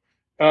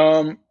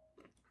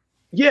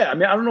 Yeah. I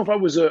mean, I don't know if I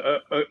was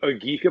a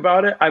geek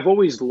about it. I've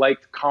always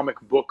liked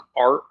comic book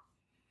art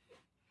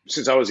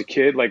since I was a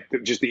kid, like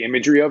just the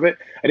imagery of it.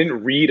 I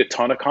didn't read a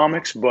ton of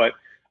comics, but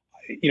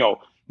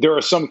there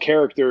are some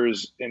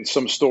characters and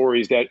some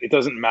stories that it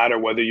doesn't matter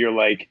whether you're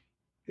like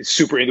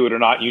super into it or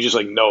not. You just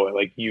like know it.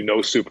 Like,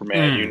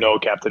 Superman,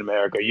 Captain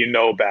America,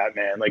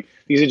 Batman. Like,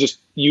 these are just,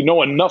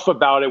 enough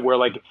about it where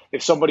like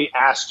if somebody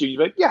asked you,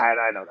 you're like, yeah,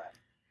 I know that.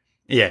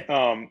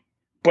 Yeah.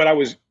 But I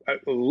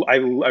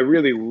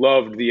really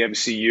loved the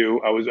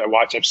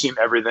MCU. I've seen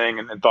everything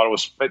and thought it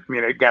was, I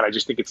mean, again, I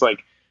just think it's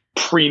like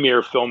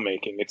premier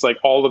filmmaking. It's like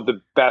all of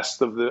the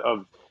best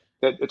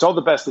it's all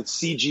the best that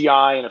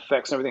CGI and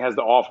effects and everything has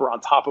to offer,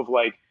 on top of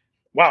like,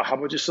 wow, how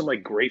about just some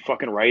like great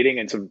fucking writing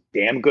and some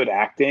damn good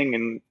acting,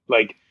 and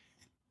like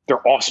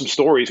they're awesome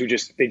stories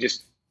they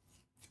just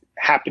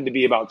happen to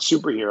be about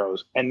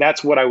superheroes. And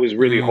that's what I was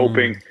really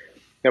hoping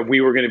that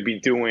we were going to be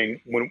doing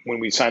when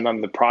we signed on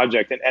to the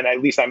project. And at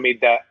least I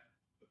made that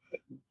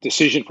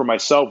decision for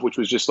myself, which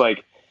was just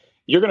like,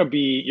 you're going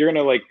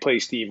to like play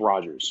Steve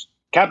Rogers.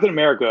 Captain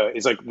America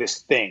is like this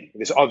thing,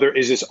 this other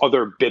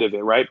bit of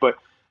it. Right. But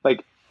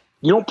like,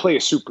 you don't play a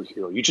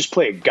superhero. You just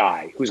play a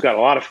guy who's got a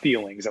lot of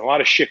feelings and a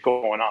lot of shit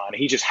going on.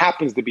 He just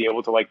happens to be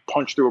able to like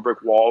punch through a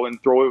brick wall and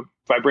throw a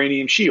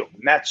vibranium shield.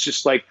 And that's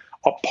just like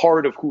a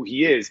part of who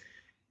he is.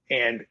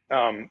 And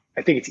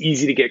I think it's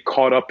easy to get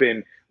caught up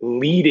in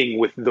leading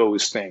with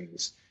those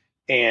things.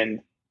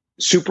 And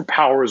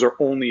superpowers are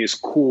only as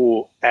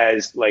cool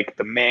as like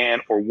the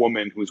man or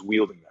woman who's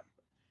wielding them.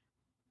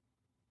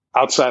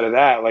 Outside of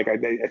that, like I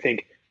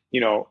think,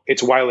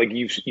 it's why like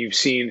you've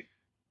seen.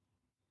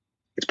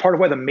 It's part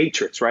of why The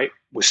Matrix, right,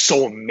 was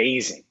so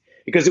amazing,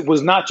 because it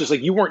was not just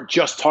like, you weren't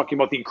just talking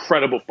about the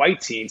incredible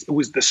fight scenes. It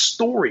was the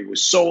story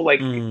was so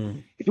like,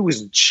 if it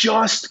was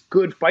just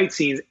good fight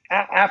scenes,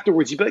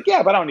 afterwards you'd be like,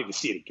 yeah, but I don't need to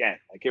see it again.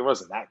 Like, it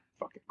wasn't that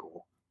fucking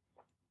cool.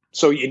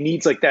 So it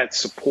needs like that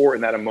support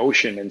and that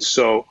emotion. And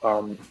so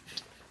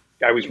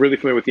I was really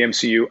familiar with the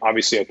MCU.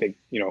 Obviously, I think,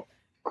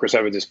 Chris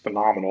Evans is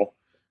phenomenal.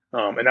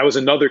 And that was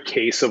another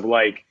case of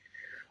like,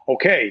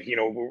 okay,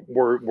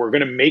 we're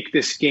going to make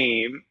this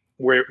game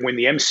where when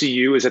the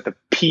MCU is at the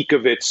peak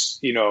of its,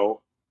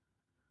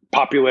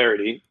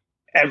 popularity,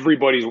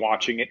 everybody's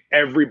watching it.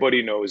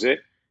 Everybody knows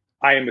it.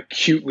 I am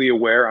acutely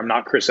aware I'm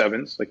not Chris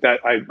Evans. Like that,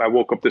 I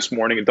woke up this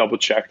morning and double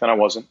checked and I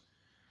wasn't,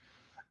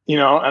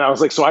 and I was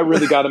like, so I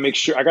really got to make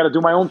sure I got to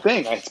do my own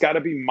thing. It's got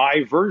to be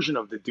my version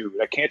of the dude.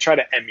 I can't try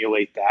to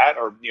emulate that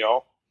or,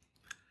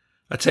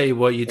 I tell you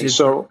what, you did.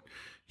 So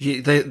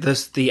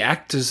the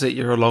actors that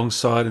you're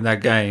alongside in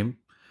that game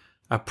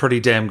are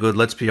pretty damn good,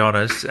 let's be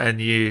honest,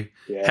 and you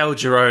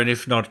held your own,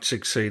 if not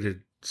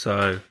succeeded.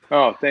 So,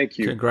 thank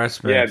you,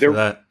 congrats, man, for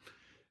that.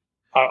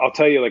 I'll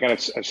tell you, like, I've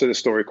said this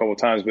story a couple of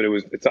times, but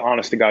it's an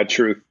honest to God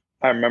truth.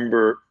 I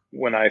remember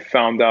when I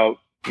found out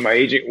my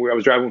agent, I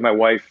was driving with my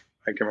wife.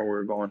 I can't remember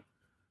where we were going.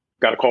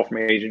 Got a call from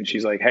my agent.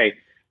 She's like, hey,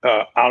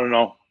 I don't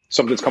know,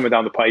 something's coming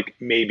down the pike,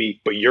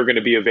 maybe, but you're going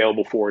to be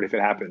available for it if it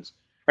happens,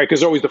 right?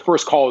 Because always the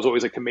first call is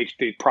always like to make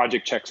the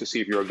project checks to see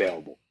if you're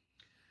available.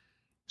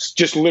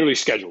 Just literally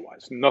schedule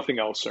wise, nothing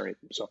else or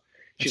anything. So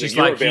she's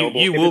like,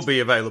 you will be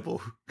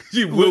available.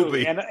 You will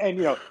be. And and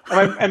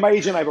my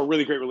agent and I have a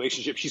really great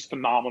relationship. She's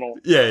phenomenal.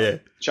 Yeah.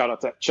 Shout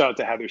out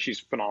to Heather. She's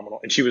phenomenal.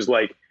 And she was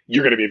like,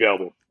 you're going to be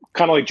available.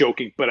 Kind of like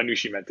joking, but I knew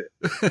she meant it.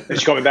 And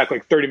she called me back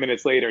like 30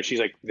 minutes later and she's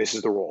like, this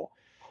is the role.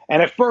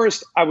 And at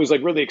first I was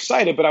like really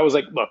excited, but I was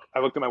like, look, I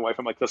looked at my wife.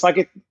 I'm like,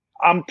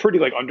 I'm pretty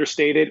like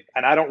understated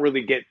and I don't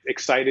really get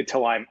excited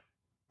till I'm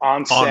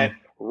on set,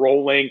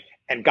 rolling,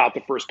 and got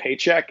the first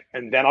paycheck,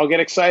 and then I'll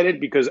get excited,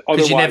 because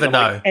otherwise you never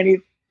know.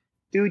 Like,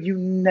 dude, you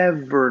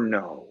never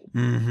know.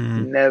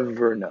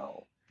 Never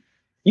know.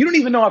 You don't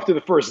even know after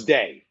the first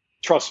day.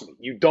 Trust me,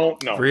 you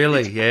don't know.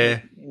 Really? Yeah.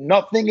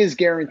 Nothing is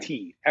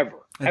guaranteed ever.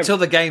 Until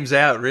the game's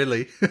out,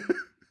 really.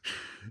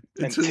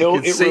 Until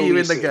you can see you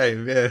in the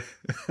game.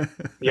 Yeah.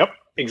 Yep.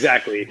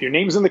 Exactly. If your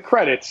name's in the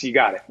credits, you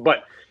got it.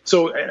 But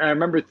So, and I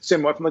remember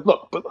saying, I'm like,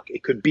 look,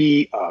 it could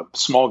be a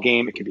small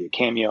game. It could be a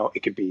cameo.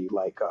 It could be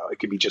like, it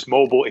could be just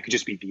mobile. It could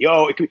just be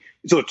VO. It could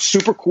be, so it's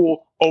super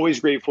cool,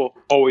 always grateful,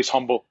 always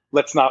humble.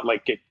 Let's not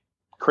like get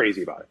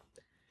crazy about it.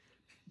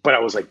 But I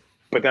was like,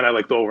 but then I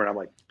looked over and I'm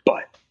like,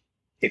 but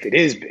if it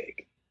is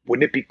big,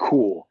 wouldn't it be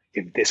cool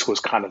if this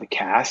was kind of the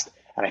cast?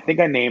 And I think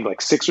I named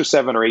like 6 or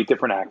 7 or 8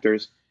 different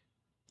actors.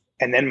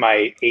 And then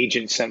my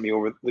agent sent me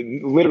over,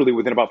 literally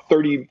within about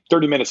 30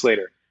 minutes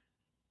later,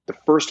 the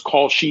first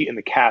call sheet in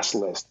the cast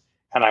list.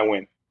 And I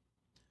went,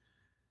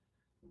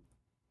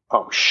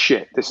 oh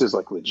shit, this is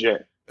like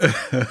legit.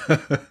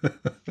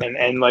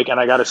 and I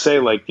got to say,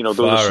 like, you know,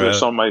 those are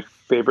some of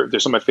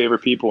my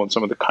favorite people and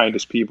some of the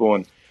kindest people.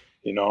 And,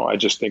 you know, I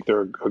just think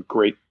they're a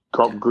great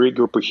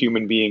group of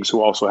human beings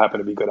who also happen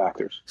to be good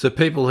actors. So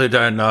people who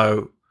don't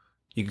know,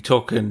 you're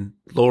talking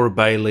Laura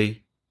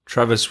Bailey,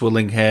 Travis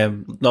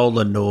Willingham,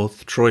 Nolan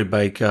North, Troy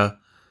Baker.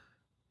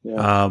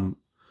 Yeah.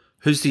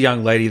 Who's the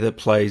young lady that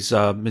plays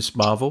Miss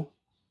Marvel?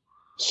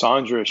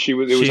 Sandra. She's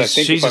a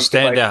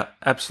standout,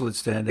 absolute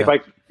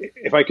standout.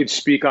 If I could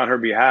speak on her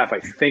behalf, I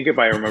think if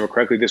I remember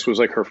correctly, this was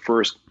like her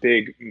first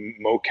big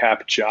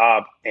mocap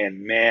job.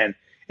 And man,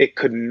 it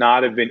could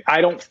not have been.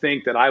 I don't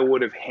think that I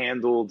would have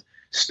handled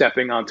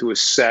stepping onto a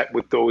set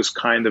with those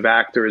kind of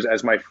actors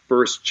as my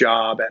first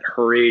job at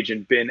her age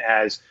and been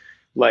as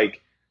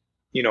like,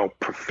 you know,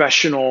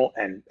 professional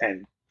and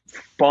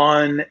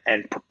fun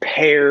and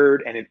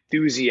prepared and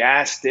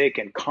enthusiastic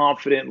and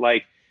confident.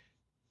 Like,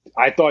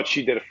 I thought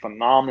she did a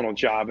phenomenal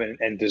job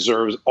and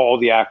deserves all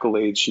the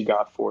accolades she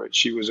got for it.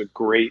 She was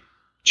great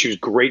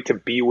to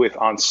be with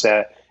on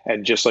set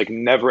and just like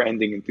never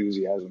ending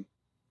enthusiasm.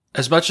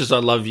 As much as I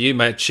love you,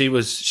 mate, she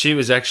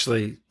was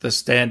actually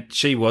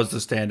she was the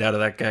standout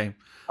of that game.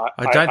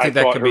 I don't think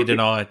that can be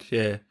denied.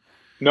 Yeah.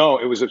 No,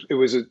 it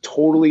was a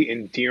totally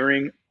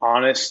endearing,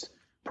 honest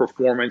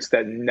performance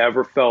that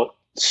never felt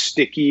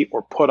sticky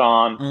or put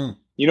on.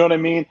 You know what I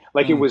mean?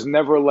 Like it was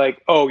never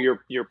like, oh,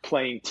 you're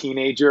playing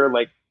teenager,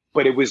 like,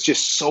 but it was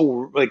just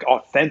so like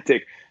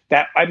authentic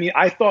that, I mean,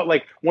 I thought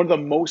like one of the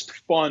most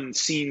fun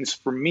scenes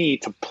for me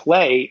to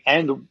play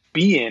and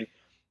be in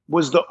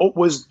was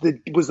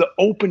the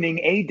opening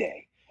A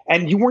day.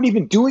 And you weren't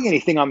even doing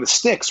anything on the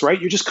sticks, right?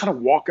 You're just kind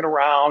of walking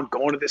around,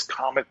 going to this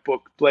comic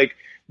book, like,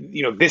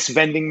 you know, this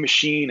vending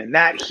machine and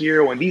that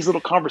hero and these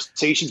little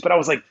conversations. But I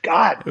was like,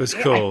 God, it was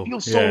cool. I feel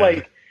so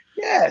like,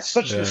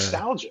 such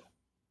nostalgia.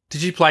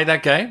 Did you play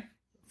that game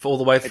all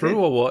the way through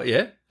or what?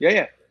 Yeah.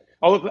 Yeah.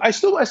 I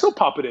still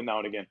pop it in now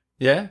and again.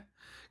 Yeah.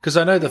 Because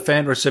I know the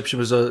fan reception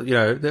was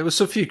there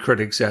was a few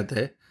critics out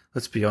there.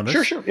 Let's be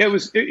honest. Sure.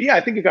 Yeah,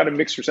 I think it got a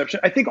mixed reception.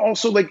 I think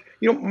also, like,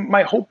 you know,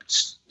 my hope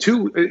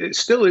too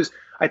still is,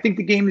 I think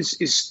the game is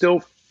still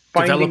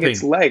finding developing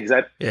its legs.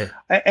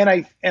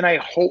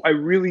 I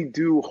really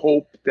do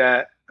hope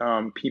that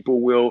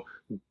people will,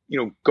 you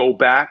know, go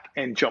back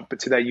and jump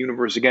into that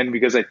universe again,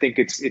 because I think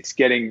it's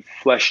getting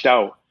fleshed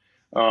out.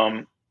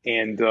 You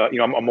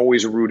know, I'm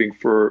always rooting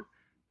for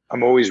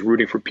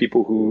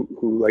people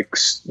who like,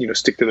 you know,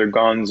 stick to their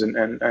guns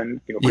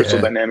and you know,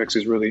 Crystal Dynamics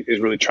is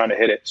really trying to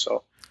hit it.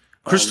 So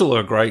Crystal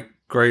are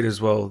great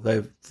as well.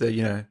 They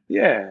you know,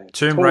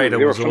 Tomb totally. Raider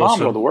they were was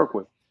phenomenal awesome to work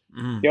with.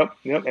 Yep.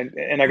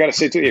 And I got to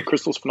say too,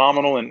 Crystal's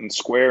phenomenal and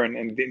Square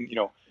and you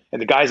know,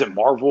 and the guys at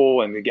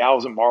Marvel and the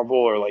gals at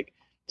Marvel are like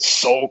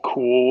so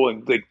cool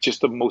and like just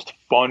the most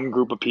fun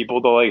group of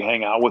people to like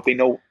hang out with. They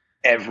know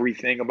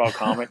everything about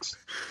comics.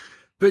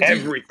 But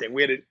everything.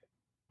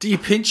 Do you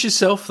pinch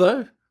yourself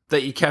though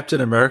that you're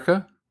Captain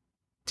America?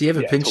 Do you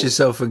ever pinch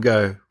yourself and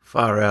go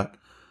far out?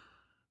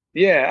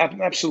 Yeah,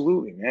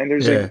 absolutely, man.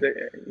 There's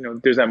you know,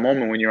 there's that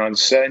moment when you're on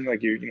set and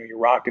like you're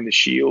rocking the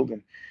shield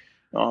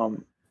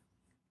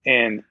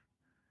and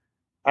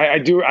I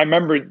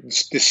remember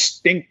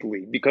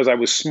distinctly, because I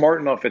was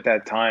smart enough at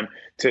that time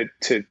to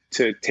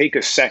take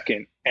a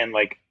second and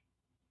like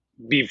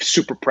be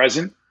super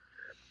present.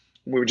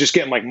 We were just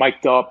getting like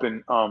mic'd up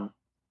and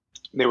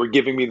they were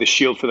giving me the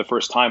shield for the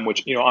first time,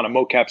 which, you know, on a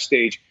mocap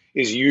stage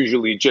is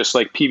usually just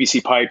like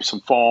PVC pipe, some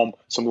foam,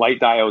 some light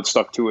diode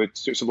stuck to it,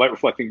 some light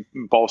reflecting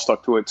balls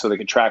stuck to it so they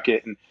can track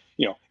it. And,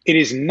 you know, it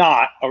is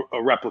not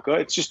a replica.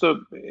 It's just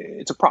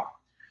it's a prop.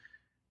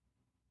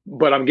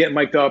 But I'm getting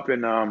mic'd up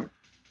and,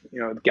 you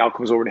know, the gal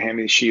comes over to hand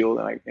me the shield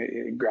and I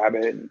grab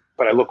it.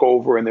 But I look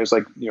over and there's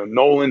like, you know,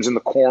 Nolan's in the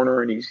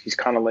corner and he's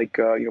kind of like,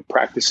 you know,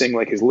 practicing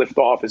like his lift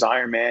off, his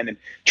Iron Man. And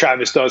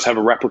Travis does have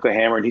a replica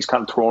hammer and he's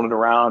kind of throwing it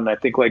around. And I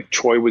think like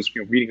Troy was,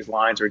 you know, reading his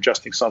lines or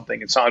adjusting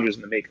something and Sandra's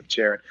in the makeup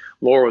chair and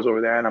Laura was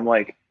over there. And I'm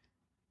like,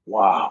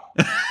 wow,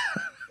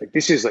 like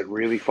this is like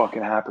really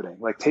fucking happening.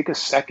 Like take a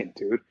second,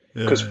 dude.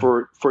 Because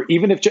for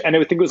even if, and I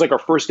think it was like our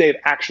first day of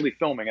actually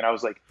filming. And I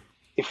was like,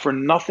 if for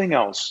nothing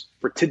else,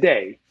 for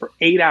today, for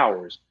 8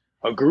 hours,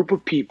 a group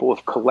of people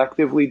have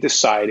collectively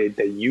decided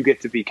that you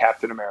get to be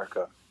Captain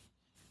America,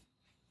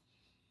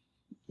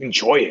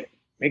 enjoy it,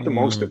 make the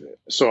most of it.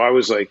 So I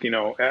was like, you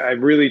know, I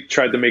really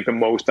tried to make the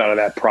most out of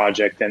that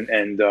project.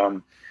 And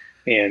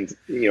you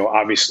know,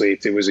 obviously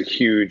it was a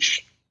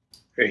huge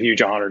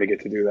honor to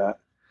get to do that.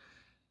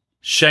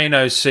 Shane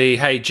OC,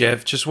 hey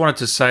Jeff, just wanted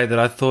to say that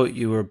I thought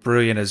you were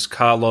brilliant as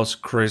Carlos,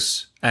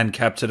 Chris, and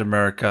Captain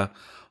America.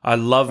 I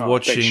love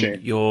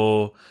watching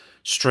your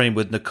stream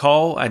with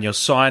Nicole and your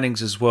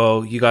signings as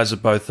well. You guys are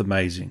both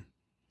amazing.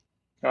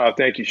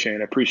 Thank you, Shane.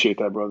 I appreciate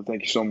that, brother.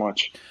 Thank you so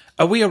much.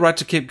 Are we all right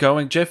to keep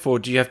going, Jeff, or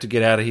do you have to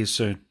get out of here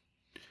soon?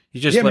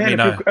 You just let me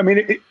know.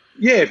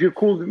 If you're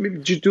cool,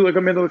 just do like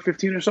another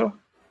 15 or so.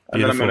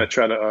 And then I'm going to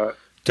try to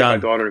get my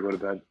daughter to go to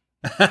bed.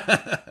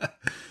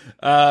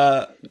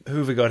 Who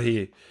have we got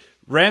here?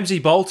 Ramsey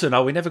Bolton.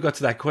 Oh, we never got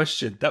to that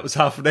question. That was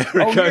half an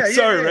hour ago.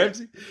 Sorry,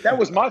 Ramsey. That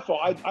was my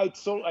fault. I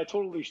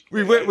totally.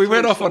 We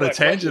went off on a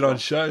tangent on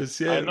shows.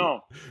 Yeah, I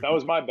know. That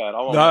was my bad.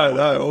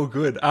 No, all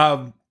good.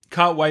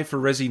 Can't wait for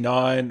Resi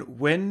 9.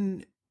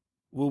 When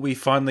will we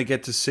finally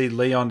get to see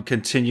Leon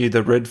continue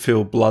the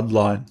Redfield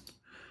bloodline?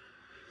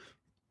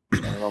 I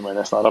don't know, man.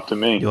 That's not up to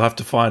me. You'll have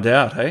to find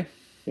out, hey?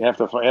 You have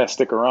to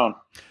stick around.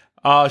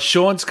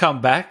 Sean's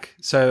come back.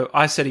 So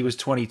I said he was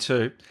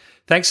 22.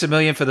 Thanks a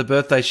million for the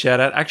birthday shout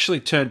out. Actually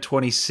turned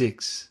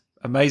 26.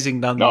 Amazing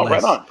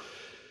nonetheless. No,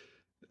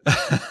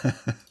 right on.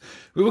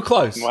 We were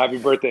close. Well, happy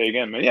birthday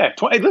again, man. Yeah.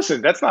 Hey,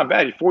 listen, that's not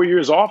bad. 4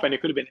 years off, and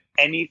it could have been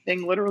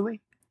anything,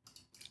 literally.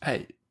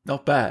 Hey,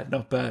 not bad.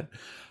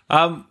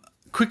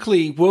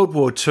 Quickly, World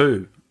War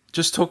II.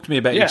 Just talk to me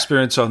about your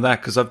experience on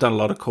that, because I've done a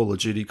lot of Call of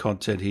Duty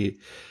content here.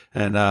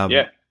 And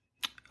I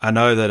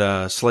know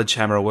that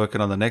Sledgehammer are working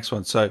on the next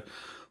one. So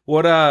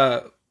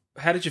how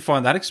did you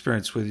find that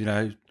experience with,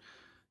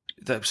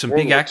 some World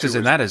big War actors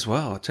in that as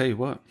well? I'll tell you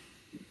what.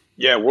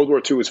 Yeah, World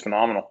War II was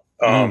phenomenal.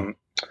 We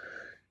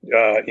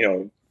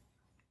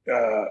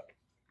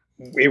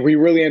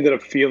really ended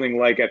up feeling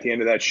like at the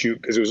end of that shoot,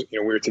 because it was, we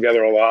were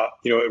together a lot,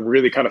 it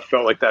really kind of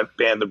felt like that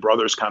Band of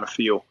Brothers kind of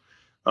feel.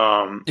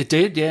 It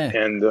did, yeah.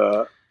 And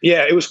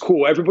it was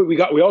cool. Everybody,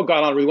 we all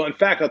got on really well. In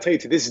fact, I'll tell you,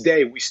 to this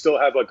day, we still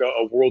have like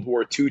a World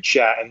War II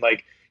chat, and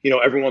like,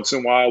 every once in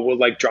a while we'll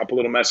like drop a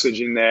little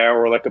message in there,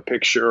 or like a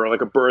picture, or like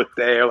a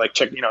birthday, or like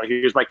check,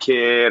 here's my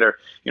kid, or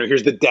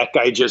here's the deck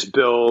I just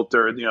built,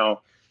 or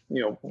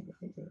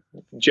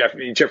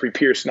Jeffrey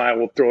Pierce and I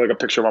will throw like a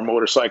picture of our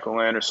motorcycle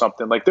in or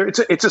something. Like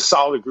it's a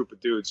solid group of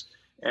dudes,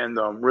 and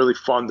really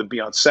fun to be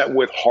on set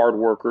with, hard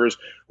workers,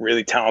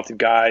 really talented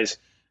guys.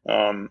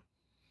 And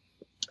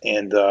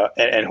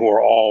who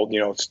are all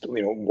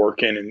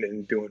working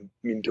and doing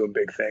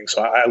big things.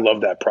 So I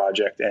love that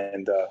project,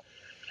 and the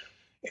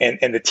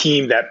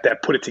team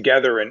that put it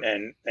together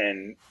and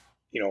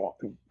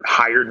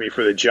hired me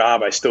for the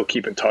job, I still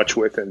keep in touch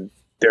with, and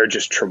they're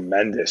just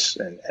tremendous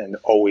and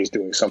always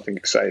doing something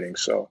exciting.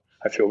 So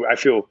I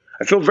feel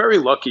very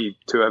lucky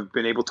to have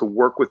been able to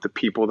work with the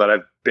people that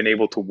I've been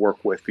able to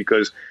work with,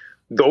 because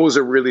those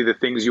are really the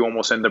things you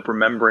almost end up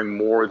remembering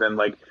more than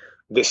like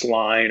this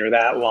line or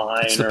that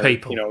line. It's the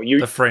people,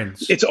 the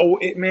friends. It's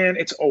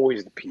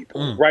always the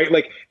people, right?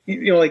 Like,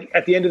 like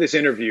at the end of this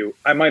interview,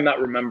 I might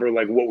not remember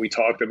like what we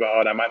talked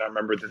about. I might not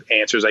remember the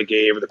answers I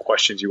gave or the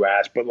questions you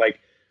asked, but like,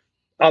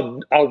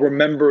 I'll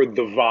remember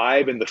the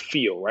vibe and the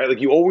feel, right?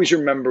 Like you always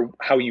remember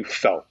how you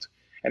felt.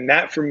 And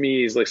that for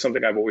me is like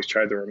something I've always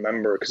tried to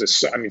remember,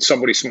 because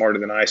somebody smarter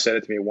than I said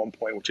it to me at one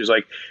point, which is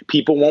like,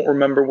 people won't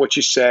remember what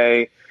you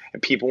say,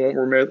 and people won't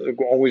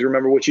always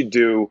remember what you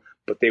do,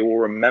 but they will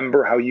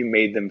remember how you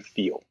made them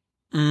feel.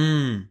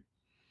 And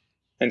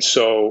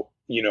so,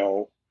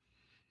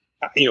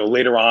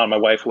 later on, my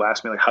wife will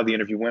ask me like how the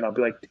interview went. I'll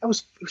be like, it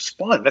was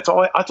fun. That's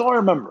all I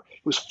remember.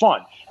 It was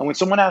fun. And when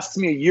someone asks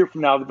me a year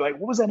from now, they'll be like,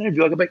 what was that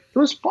interview? I'll be like, it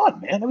was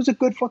fun, man. It was a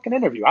good fucking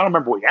interview. I don't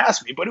remember what you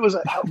asked me, but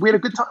we had a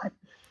good time.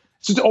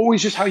 So it's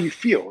always just how you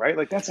feel, right?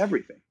 Like that's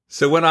everything.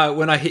 So when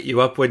I hit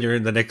you up when you're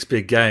in the next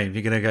big game,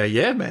 you're going to go,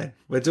 yeah, man,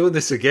 we're doing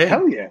this again.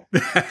 Hell yeah.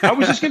 I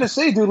was just going to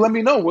say, dude, let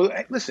me know. Well,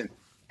 listen,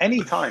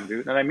 anytime,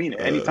 dude. And I mean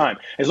it, anytime.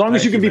 As long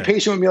as you can be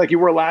patient with me like you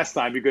were last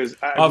time, because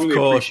I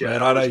really appreciate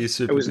it. I know you're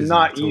super busy. It was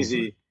not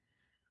easy.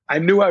 I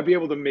knew I'd be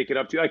able to make it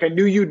up to you. Like I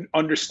knew you'd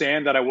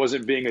understand that I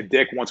wasn't being a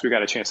dick once we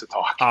got a chance to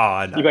talk. Oh,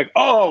 I know. You'd be like,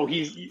 oh,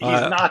 he's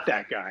not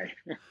that guy.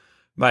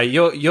 Mate,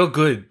 you're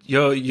good.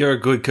 You're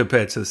good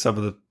compared to some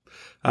of the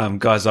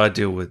guys I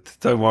deal with.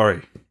 Don't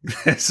worry.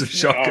 There's some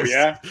shockers. Oh,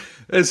 yeah?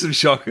 There's some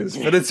shockers.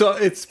 But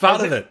it's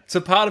part of it. It's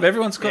a part of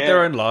everyone's got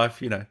their own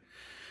life,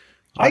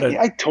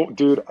 I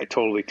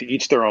totally, to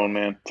each their own,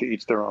 man. To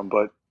each their own.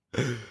 But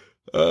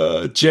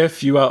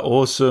Jeff, you are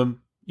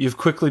awesome. You've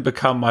quickly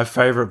become my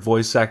favorite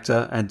voice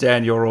actor. And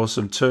Dan, you're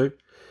awesome too.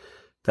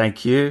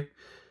 Thank you.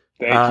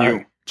 Thank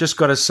you. Just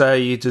got to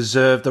say, you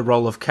deserve the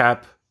role of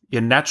Cap.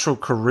 Your natural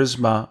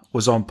charisma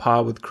was on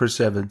par with Chris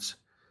Evans.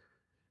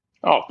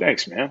 Oh,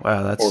 thanks, man.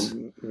 Wow, that's... Or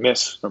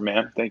miss, or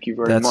man. Thank you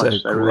very much.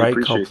 That's a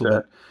great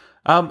compliment.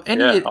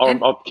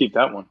 I'll keep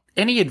that one.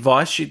 Any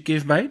advice you'd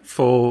give, mate,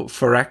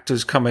 for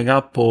actors coming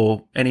up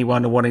or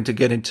anyone wanting to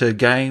get into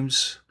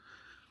games?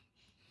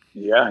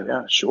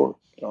 Yeah, sure.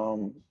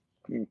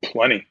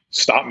 Plenty.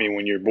 Stop me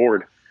when you're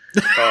bored.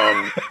 It's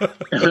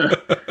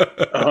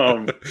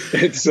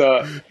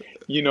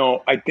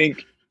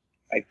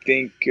I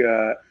think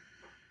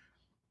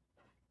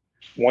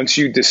once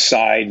you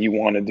decide you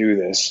want to do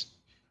this,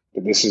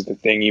 that this is the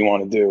thing you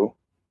want to do,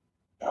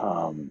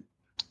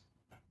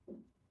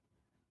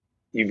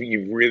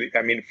 you really,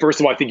 I mean, first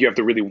of all, I think you have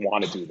to really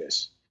want to do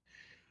this.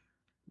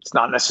 It's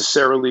not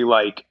necessarily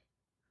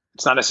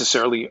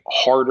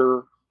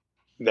harder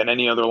than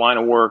any other line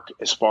of work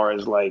as far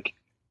as like,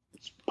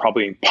 it's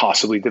probably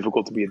impossibly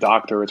difficult to be a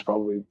doctor. It's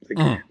probably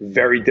like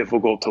very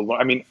difficult to learn.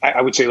 I mean,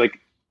 I would say like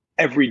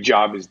every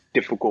job is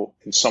difficult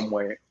in some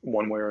way,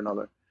 one way or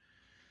another,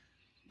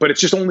 but it's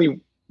just only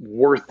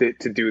worth it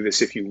to do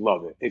this if you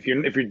love it. If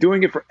you're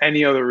doing it for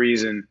any other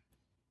reason,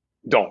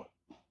 don't.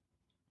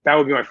 That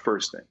would be my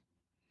first thing.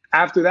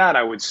 After that,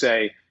 I would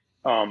say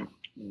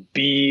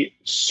be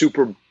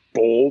super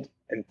bold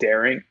and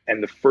daring.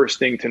 And the first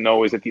thing to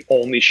know is that the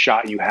only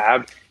shot you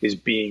have is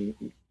being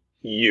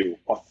you,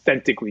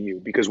 authentically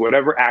you. Because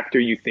whatever actor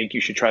you think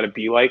you should try to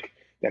be like,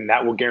 then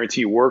that will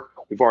guarantee you work.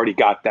 We've already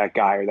got that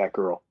guy or that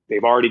girl.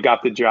 They've already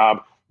got the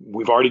job.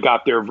 We've already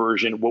got their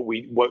version.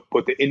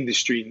 What the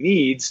industry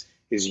needs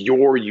is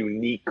your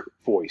unique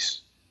voice.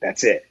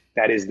 That's it.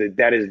 That is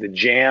the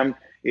jam.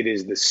 It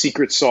is the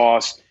secret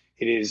sauce.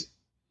 It's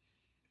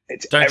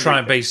Don't everything. try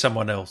and be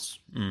someone else.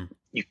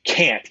 You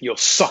can't. You'll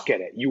suck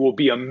at it. You will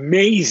be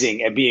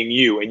amazing at being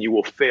you, and you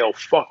will fail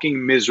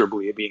fucking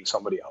miserably at being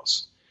somebody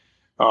else.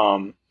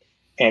 And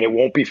it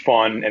won't be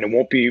fun, and it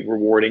won't be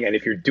rewarding. And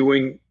if you're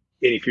doing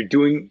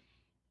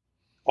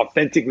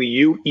authentically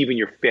you, even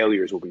your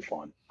failures will be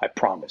fun. I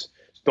promise.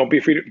 Don't be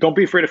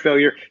afraid of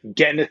failure.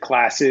 Get into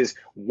classes,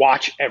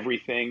 watch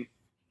everything,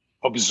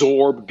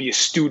 absorb, be a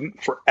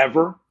student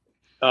forever,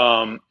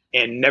 and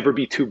never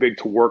be too big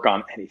to work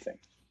on anything.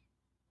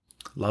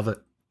 Love it.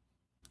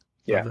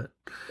 Yeah. Love it.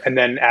 And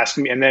then ask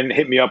me, and then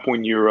hit me up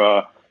when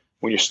you're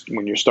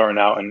starting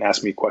out, and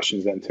ask me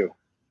questions then too,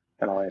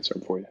 and I'll answer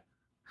them for you.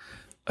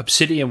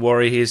 Obsidian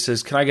Warrior here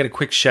says, can I get a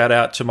quick shout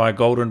out to my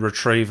golden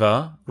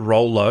retriever,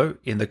 Rolo,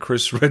 in the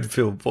Chris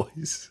Redfield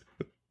voice?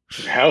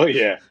 Hell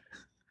yeah.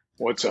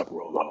 What's up,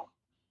 Rolo?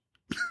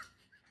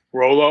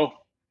 Rolo,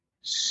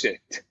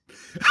 sit.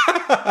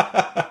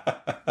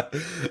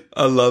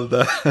 I love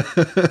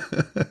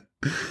that.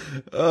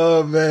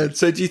 Oh, man.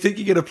 So do you think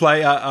you're going to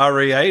play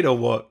RE8 or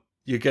what?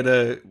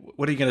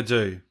 What are you going to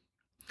do?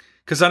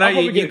 Because I know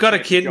you've got a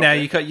kid now.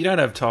 You don't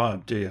have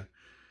time, do you?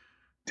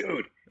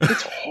 Dude,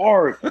 it's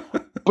hard.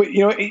 But,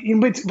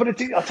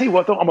 I'll tell you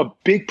what, though, I'm a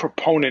big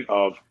proponent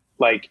of,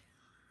 like,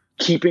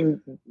 keeping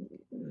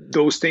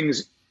those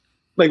things.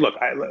 Like, look,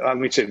 let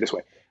me say it this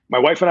way. My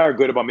wife and I are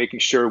good about making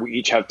sure we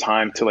each have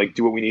time to, like,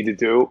 do what we need to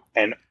do.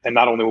 And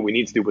not only what we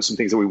need to do, but some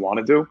things that we want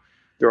to do.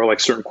 There are, like,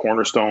 certain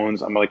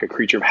cornerstones. I'm, like, a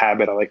creature of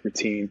habit. I like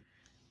routine.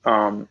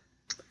 But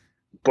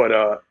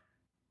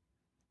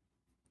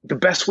the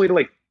best way to,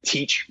 like,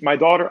 teach my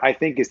daughter, I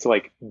think, is to,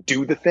 like,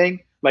 do the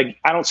thing. Like,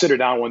 I don't sit her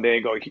down one day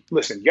and go,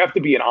 listen, you have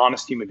to be an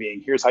honest human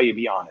being. Here's how you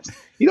be honest.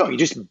 You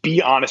just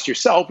be honest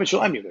yourself, and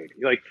she'll emulate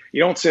it. Like,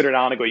 you don't sit her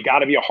down and go, you got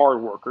to be a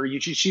hard worker.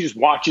 She just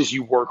watches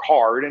you work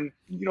hard and,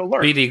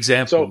 learn. Be the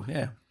example.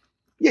 So,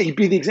 yeah, you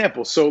be the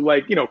example. So,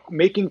 like,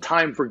 making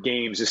time for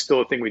games is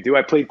still a thing we do.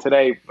 I played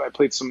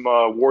some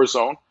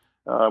Warzone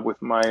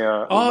with my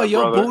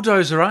you're a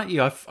bulldozer, aren't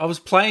you? I was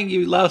playing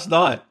you last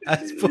night.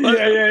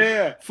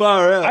 Yeah.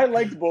 Far out. I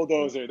liked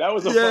Bulldozer. That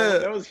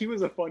was he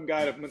was a fun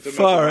guy to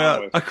far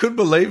out. With. I couldn't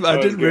believe I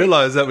didn't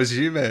realize that was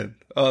you, man.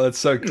 Oh, that's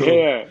so cool.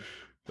 Yeah.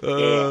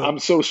 I'm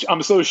so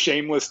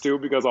shameless too,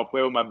 because I'll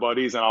play with my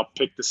buddies and I'll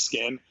pick the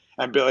skin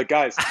and be like,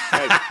 guys,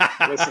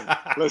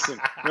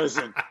 listen.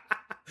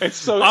 It's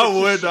so. I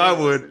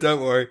would.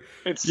 Don't worry.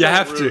 It's you so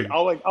have rude.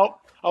 to.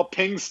 I'll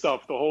ping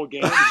stuff the whole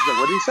game. Like,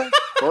 what did he say?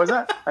 What was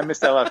that? I missed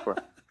that last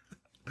part.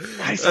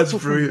 That's so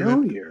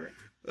familiar.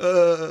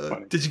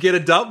 Did you get a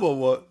dub or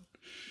what?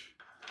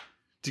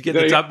 Did you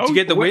get the dub? Did you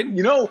get the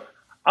win?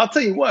 I'll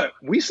tell you what.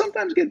 We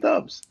sometimes get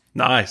dubs.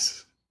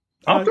 Nice.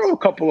 I'll throw a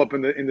couple up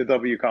in the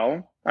W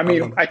column. I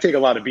mean, I take a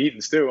lot of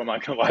beatings too. I'm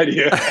not gonna lie to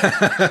you.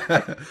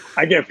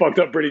 I get fucked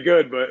up pretty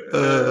good, but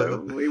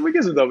we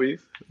get some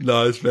W's.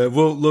 Nice, man.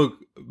 Well, look,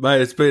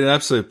 mate, it's been an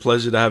absolute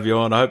pleasure to have you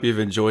on. I hope you've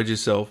enjoyed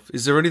yourself.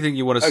 Is there anything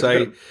you want to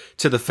say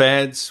to the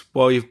fans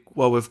while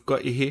we've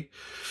got you here?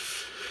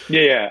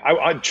 Yeah.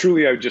 I would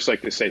just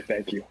like to say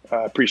thank you.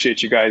 I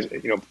appreciate you guys,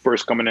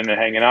 first coming in and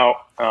hanging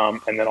out,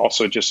 and then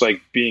also just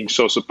like being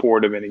so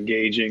supportive and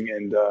engaging.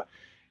 And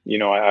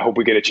I hope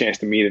we get a chance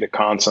to meet at a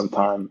con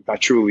sometime.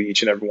 Truly,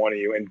 each and every one of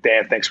you. And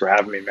Dan, thanks for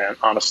having me, man.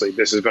 Honestly,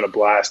 this has been a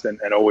blast, and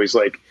always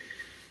like.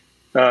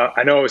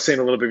 I know I was saying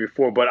a little bit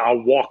before, but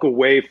I'll walk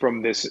away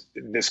from this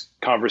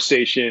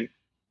conversation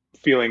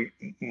feeling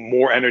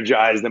more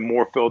energized and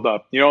more filled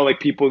up. Like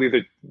people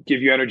either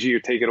give you energy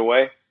or take it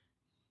away.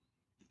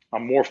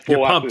 I'm more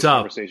full after this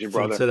conversation,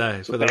 brother.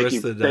 Today, so for the rest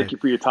of the day. Thank you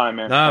for your time,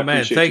 man. No,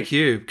 man, thank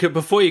you.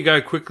 Before you go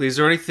quickly, is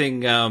there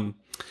anything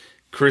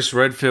Chris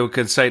Redfield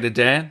can say to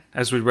Dan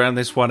as we round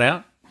this one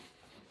out?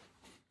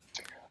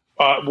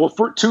 Well,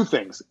 for two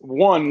things.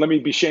 One, let me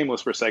be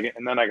shameless for a second,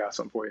 and then I got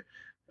something for you.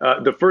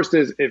 The first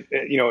is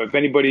if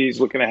anybody's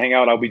looking to hang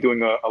out, I'll be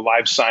doing a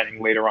live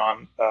signing later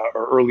on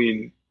or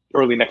early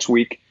next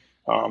week.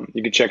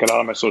 You can check it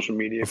out on my social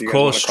media. Of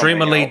course,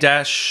 Streamily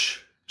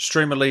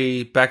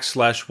Streamerly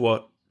 /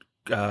 what?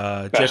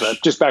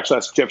 Just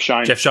 / Jeff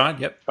Schine. Jeff Schine.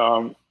 Yep.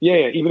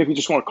 Yeah. Even if you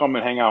just want to come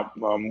and hang out,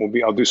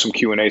 I'll do some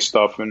Q&A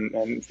stuff,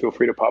 and feel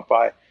free to pop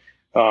by.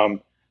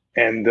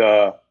 And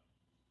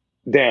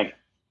Dan,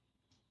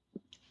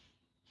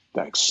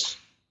 thanks.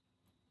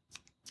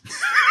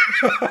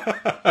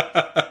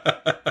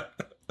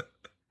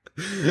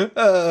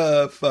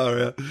 Far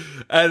out.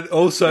 And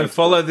also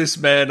follow this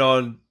man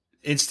on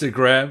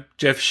Instagram,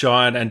 Jeff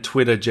Schine, and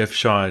Twitter, Jeff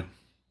Schine.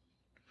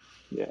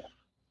 Yeah.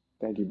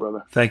 Thank you,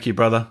 brother. Thank you,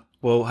 brother.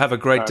 Well, have a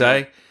great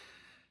day.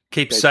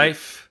 Keep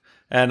safe,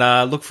 and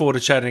look forward to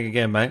chatting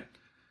again, mate.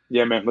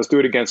 Yeah, man. Let's do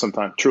it again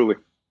sometime. Truly.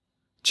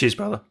 Cheers,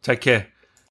 brother. Take care.